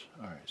just.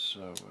 All right.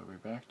 So we're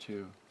back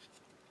to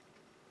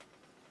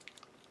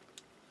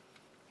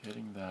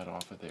getting that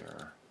off of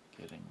there.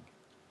 Getting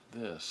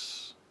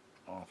this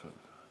off of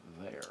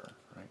there,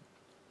 right?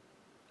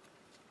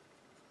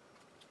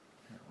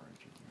 Here,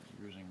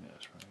 you're using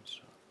this, right?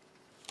 So.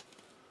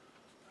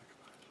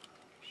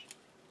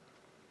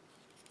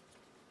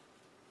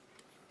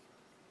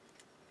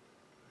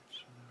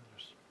 So now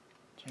just.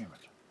 Damn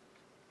it.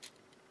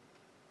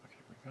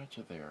 Okay, we got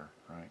you there,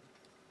 right?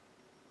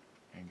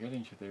 And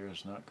getting to there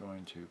is not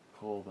going to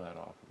pull that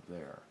off of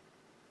there.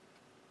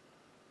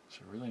 So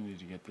we really need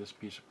to get this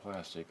piece of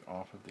plastic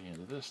off of the end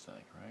of this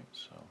thing, right?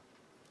 So,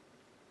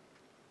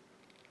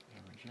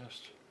 and we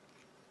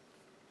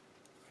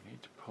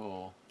need to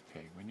pull,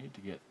 okay, we need to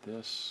get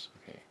this,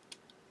 okay.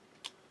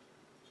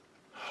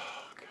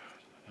 Oh, God.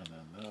 And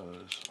then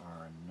those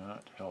are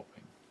not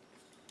helping.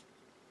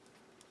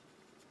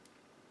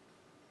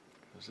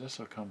 Because this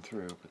will come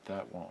through, but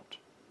that won't.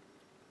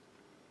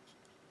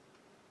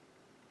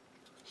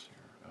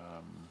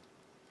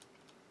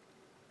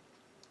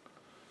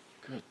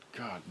 Good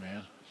God,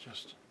 man.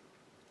 Just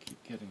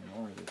keep getting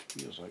more of this.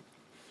 Feels like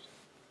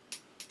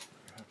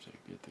I have to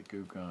get the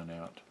goo gun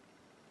out.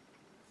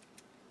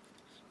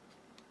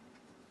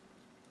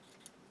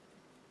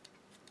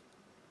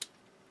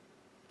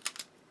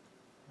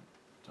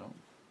 Don't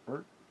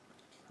hurt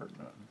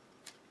nothing.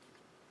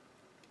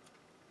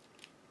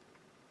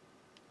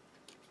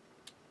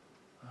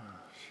 Oh,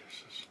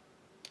 Jesus.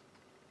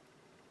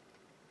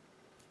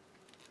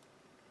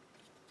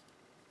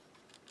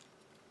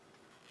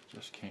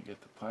 Just can't get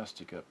the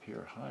plastic up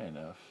here high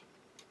enough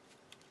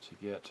to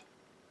get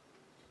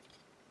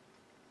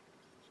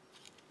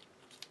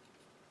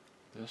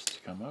this to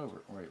come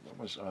over. Wait, what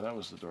was, oh, that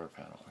was the door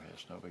panel. Okay,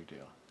 it's no big deal.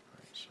 All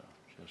right, so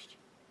just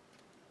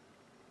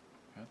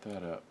got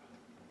that up,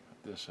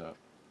 got this up.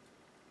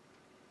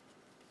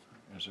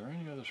 Is there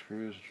any other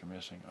screws that you're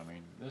missing? I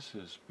mean, this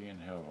is being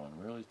held on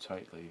really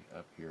tightly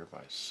up here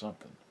by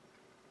something.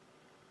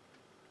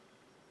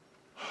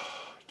 I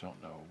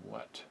don't know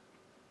what.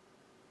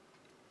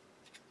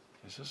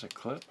 Is this a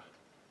clip?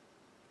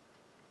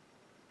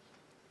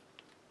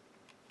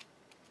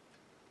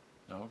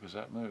 No, because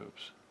that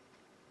moves.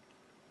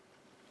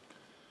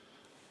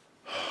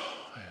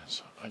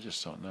 I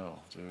just don't know,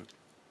 dude.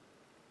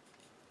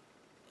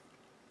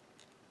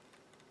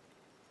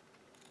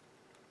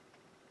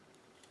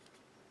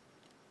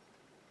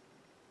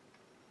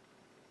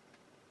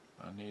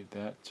 I need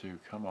that to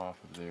come off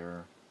of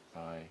there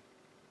by...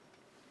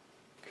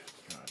 Good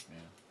God, man.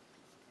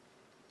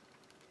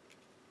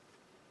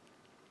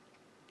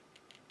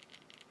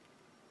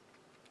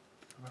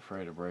 I'm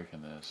afraid of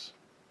breaking this.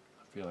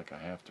 I feel like I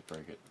have to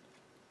break it.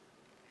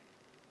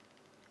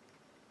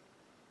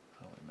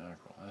 Holy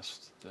mackerel.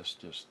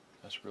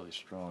 That's really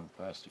strong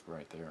plastic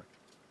right there.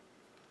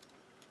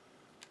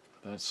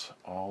 That's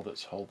all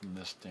that's holding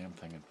this damn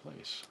thing in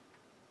place.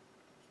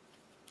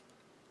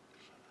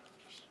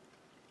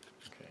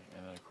 Okay,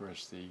 and then of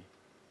course the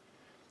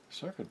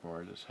circuit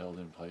board is held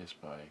in place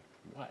by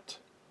what?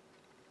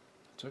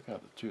 I took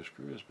out the two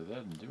screws, but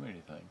that didn't do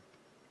anything.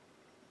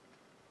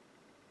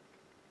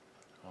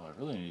 All I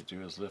really need to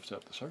do is lift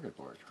up the circuit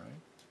board,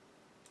 right?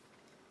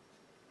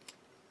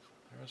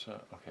 There's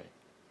a, okay.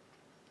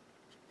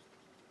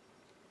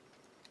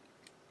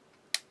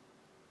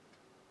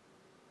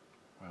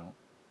 Well,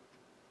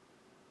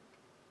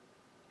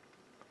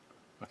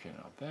 okay,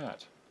 now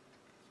that,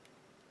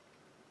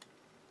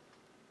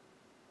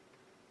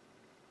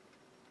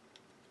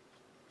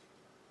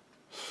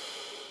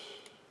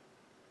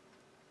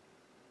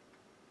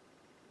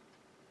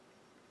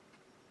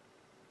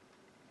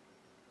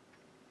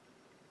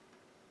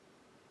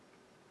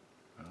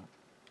 well,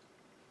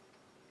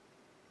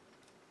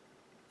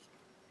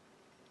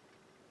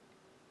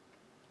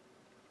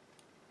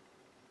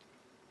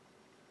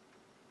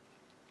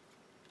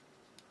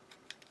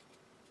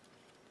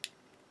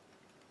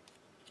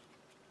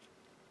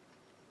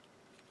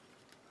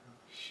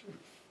 shoot.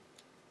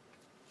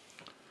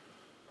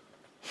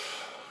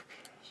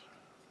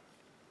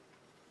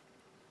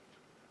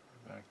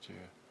 Back to,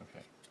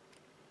 okay,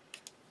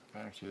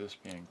 back to this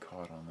being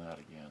caught on that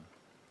again.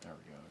 There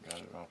we go, got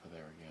it off of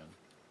there again.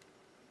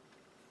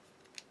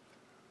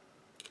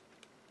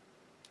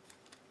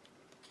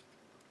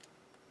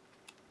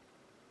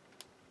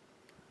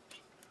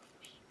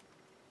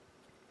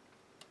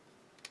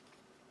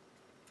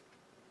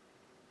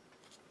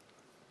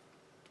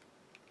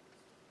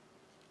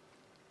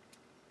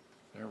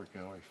 There we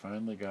go, we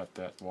finally got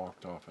that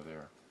walked off of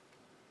there.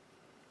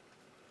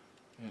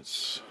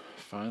 It's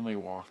finally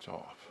walked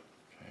off.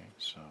 Okay,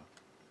 so,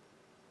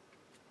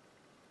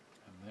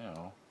 and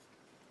now,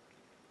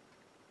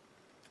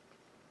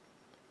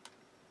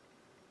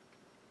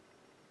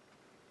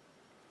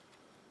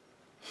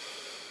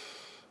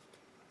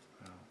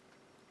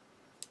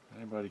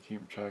 Anybody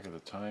keeping track of the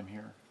time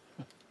here?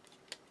 I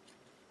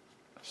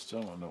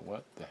still don't know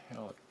what the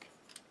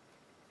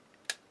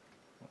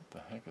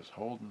heck is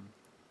holding.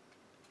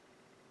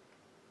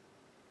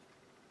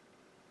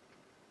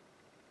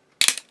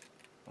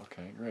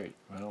 Okay, great.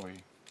 Well, we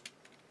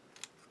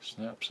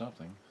snapped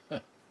something.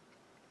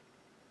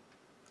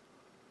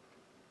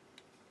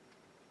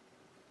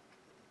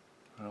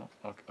 Well,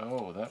 okay,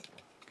 oh,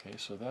 okay,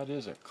 so that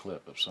is a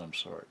clip of some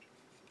sort.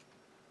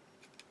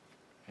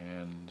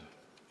 And,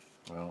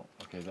 well,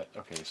 okay,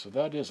 so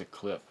that is a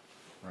clip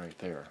right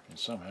there. And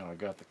somehow I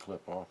got the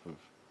clip off of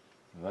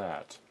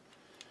that.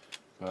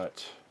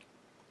 But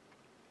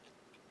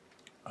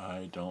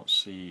I don't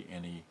see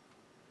any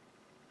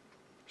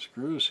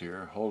screws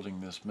here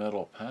holding this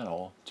metal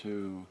panel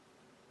to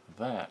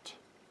that,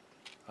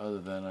 other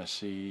than I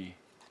see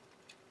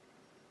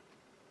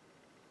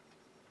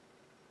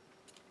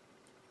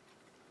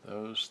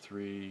those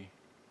three,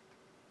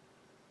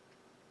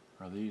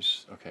 are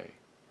these, okay,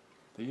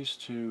 these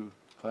two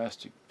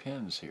plastic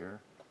pins here.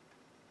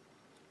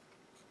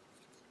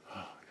 Oh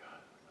God,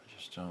 I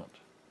just don't.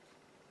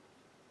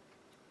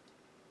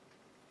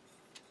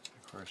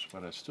 Of course,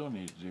 what I still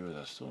need to do is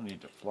I still need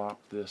to flop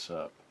this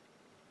up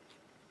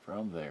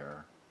from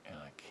there, and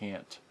I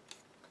can't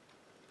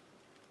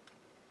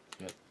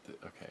get the,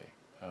 okay,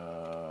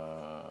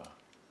 well,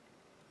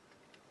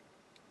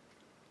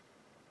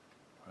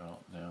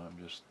 now I'm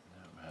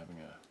having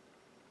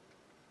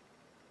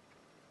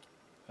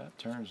that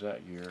turns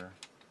that gear,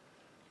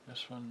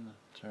 this one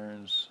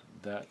turns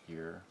that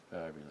gear,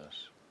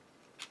 fabulous.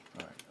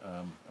 Alright,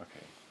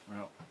 okay,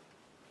 well,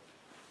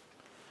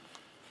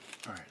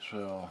 alright,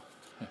 so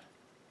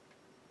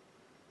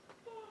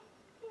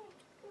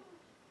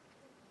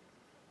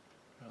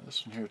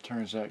this one here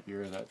turns that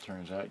gear, that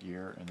turns that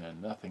gear, and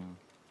then nothing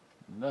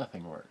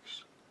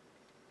works.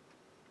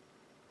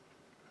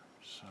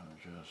 So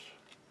just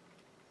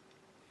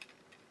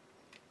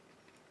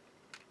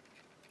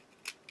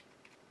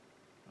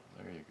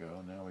there you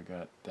go. Now we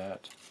got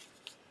that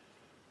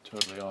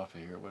totally off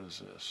of here. What is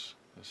this?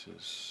 This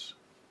is,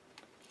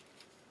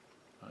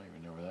 I don't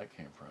even know where that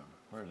came from.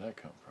 Where did that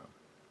come from?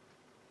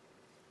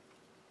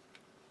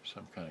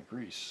 Some kind of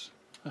grease.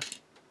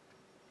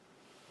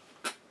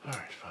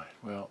 Alright, fine.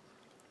 Well,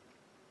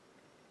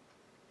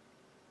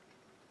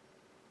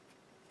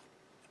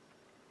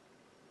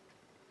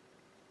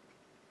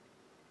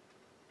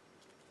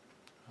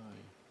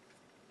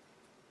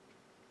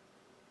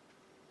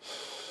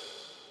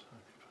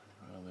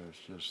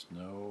 there's just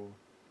no.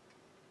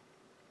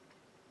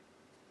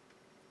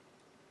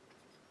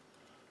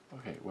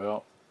 Okay,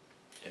 well,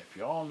 if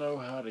y'all know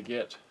how to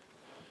get,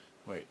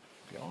 if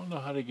y'all know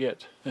how to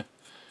get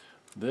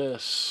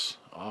this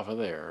off of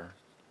there,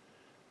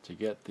 to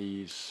get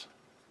these,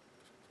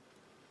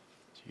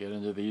 to get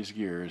into these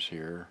gears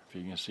here, if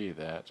you can see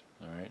that,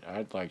 alright,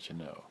 I'd like to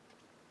know.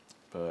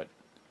 But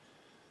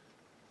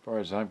as far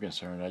as I'm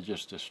concerned, I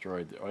just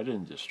destroyed, I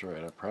didn't destroy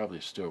it, it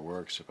probably still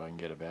works if I can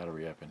get a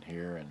battery up in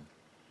here and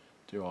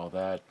do all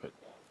that, but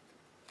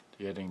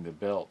getting the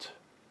belt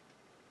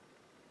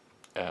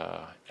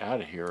out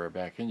of here or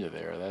back into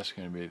there, that's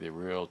going to be the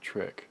real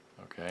trick.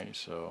 Okay,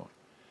 so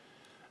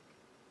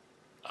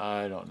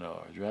I don't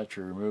know. Do you have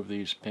to remove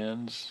these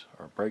pins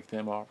or break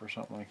them off or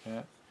something like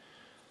that?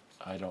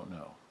 I don't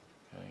know.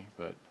 Okay,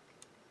 but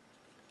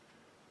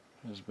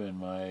this has been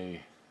my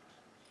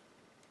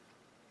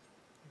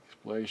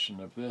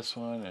explanation of this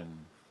one,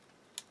 and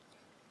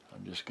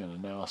I'm just going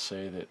to now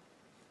say that,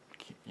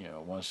 you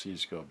know, once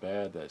these go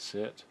bad, that's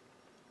it.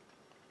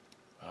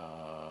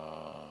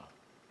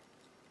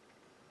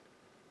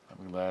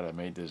 I'm glad I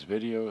made this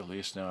video. At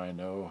least now I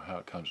know how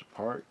it comes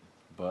apart.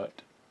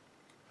 But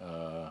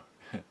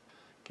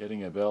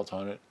getting a belt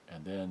on it,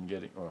 and then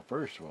getting, well,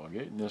 first of all,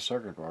 getting this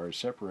circuit board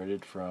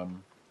separated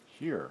from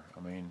here. I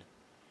mean,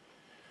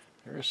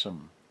 there are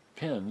some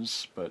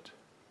pins, but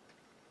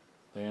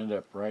they end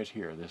up right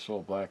here. This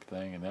little black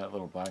thing, and that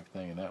little black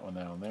thing, and that one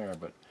down there.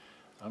 But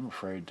I'm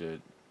afraid to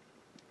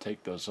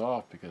take those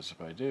off, because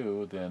if I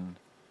do, then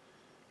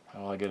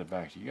how will I get it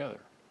back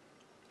together?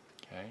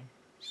 Okay,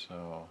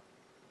 so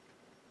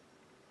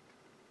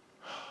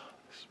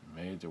it's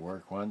made to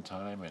work one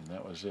time, and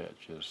that was it.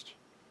 Just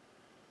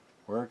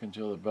work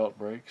until the belt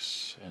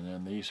breaks, and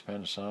then these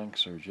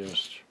Panasonics are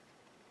just,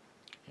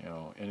 you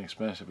know,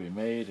 inexpensively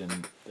made,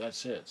 and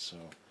that's it. So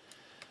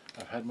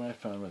I've had my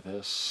fun with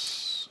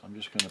this. I'm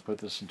just going to put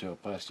this into a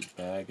plastic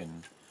bag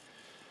and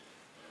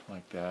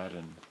like that,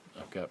 and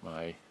I've got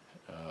my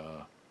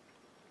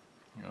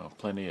you know,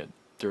 plenty of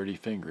dirty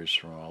fingers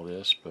from all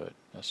this, but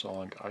that's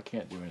all. I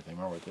can't do anything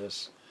more with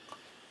this.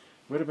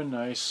 Would have been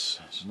nice.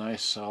 It's a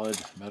nice solid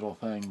metal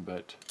thing,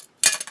 but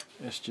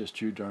it's just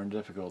too darn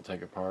difficult to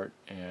take apart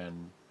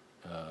and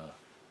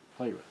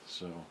play with.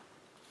 So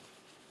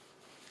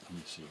let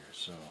me see here.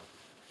 So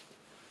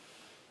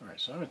alright,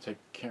 so I'm going to take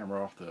the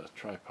camera off the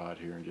tripod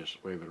here and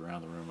just wave it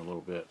around the room a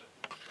little bit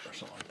or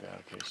something like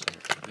that. Okay, so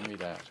here, give me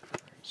that.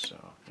 Alright, so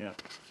yeah.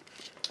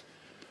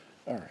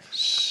 Alright,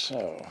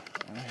 so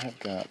I have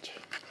got,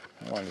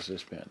 how long has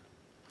this been?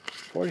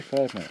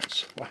 45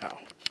 minutes. Wow.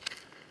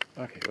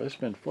 Okay, well, it's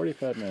been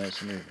 45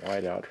 minutes. Let me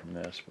white out from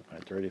this with my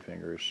dirty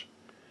fingers.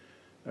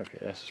 Okay,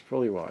 this is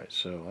fully white,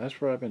 so that's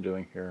what I've been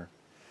doing here.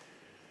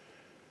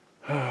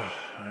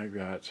 I've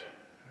got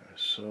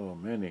so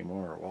many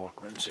more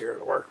Walkmans here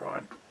to work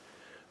on.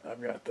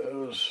 I've got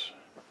those.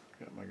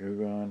 Got my Goo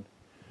Gone.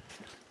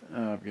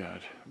 I've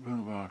got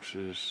boom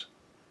boxes.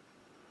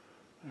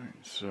 Alright,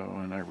 so,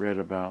 and I read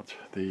about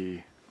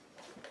the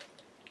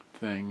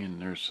thing,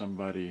 and there's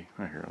somebody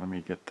right here. Let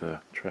me get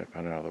the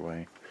tripod out of the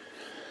way.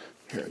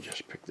 Here, I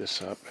just picked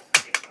this up.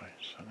 Okay,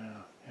 so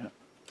now,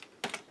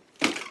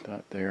 yeah,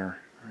 that there.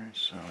 Alright,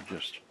 so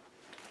just,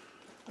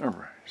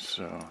 alright,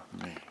 so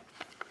let me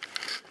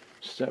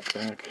step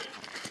back.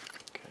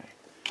 Okay,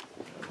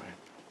 okay,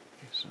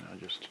 so now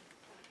just,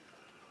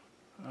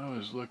 I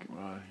was looking,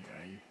 well,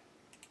 yeah, you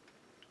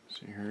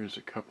see, here's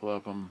a couple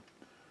of them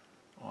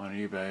on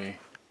eBay,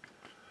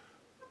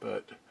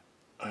 but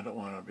I don't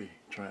want to be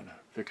trying to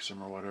fix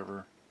them or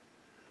whatever.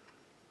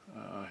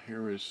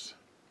 Here is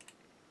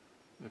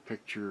the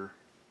picture.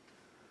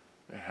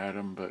 They had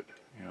them, but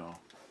you know,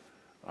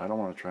 I don't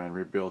want to try and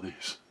rebuild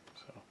these.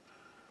 So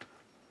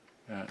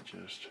yeah,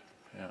 just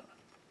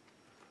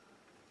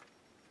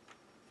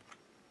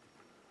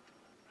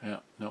yeah,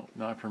 no,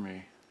 not for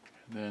me.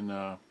 And then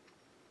I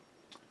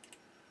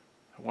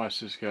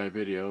watched this guy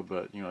video,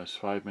 but you know, it's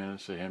 5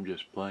 minutes of him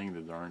just playing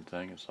the darn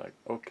thing. It's like,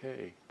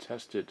 okay,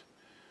 test it.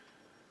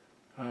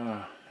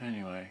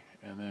 Anyway,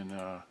 and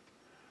then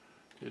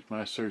did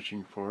my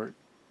searching for it.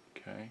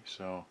 Okay,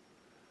 so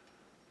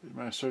did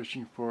my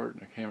searching for it,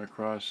 and I came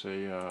across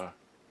a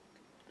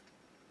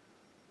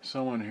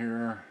someone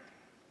here.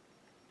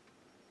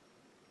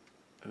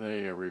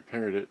 They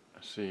repaired it.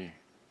 Let's see,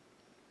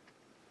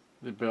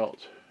 the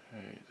belt,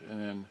 and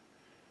then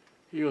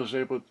he was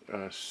able to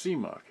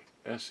CMUC,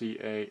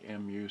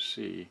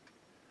 S-E-A-M-U-C,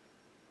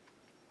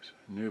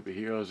 newbie.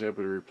 He was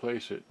able to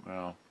replace it.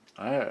 Well,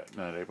 I'm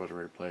not able to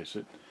replace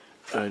it.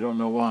 I don't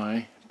know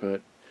why,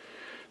 but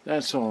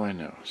that's all I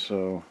know.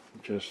 So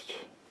just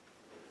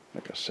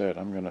like I said,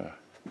 I'm gonna,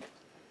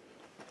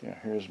 yeah,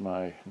 here's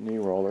my knee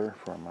roller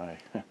for my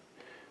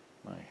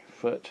my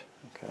foot.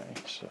 Okay,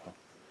 so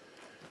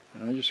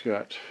and I just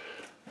got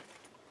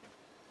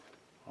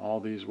all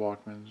these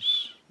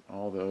Walkmans,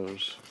 all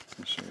those.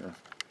 Let's see here.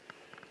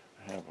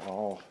 I have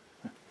all.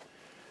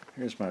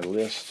 Here's my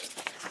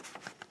list.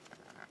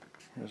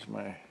 Here's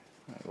my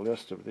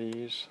list of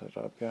these that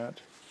I've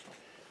got.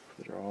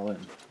 They're all in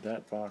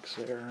that box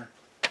there.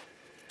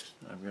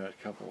 I've got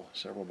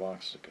several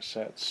boxes of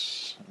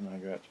cassettes, and I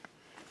got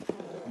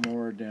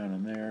more down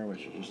in there,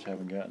 which I just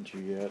haven't gotten to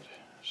yet.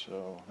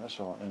 So that's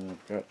all. And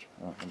I've got,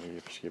 let me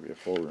just give you a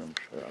full room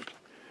shot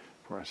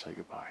before I say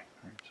goodbye.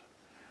 Right, so,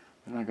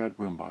 and I got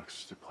boom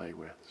boxes to play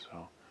with.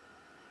 So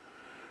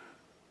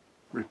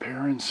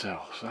repair and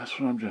sell. So that's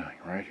what I'm doing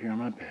right here on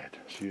my bed.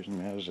 Just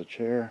using that as a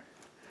chair.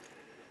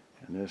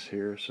 And this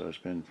here, so it's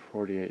been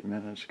 48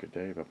 minutes. Good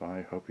day,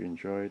 bye-bye. Hope you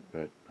enjoyed,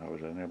 but I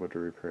was unable to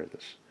repair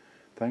this.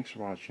 Thanks for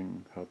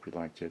watching. Hope you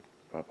liked it.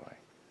 Bye-bye.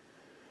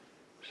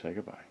 Say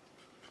goodbye.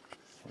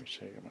 Or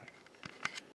say goodbye.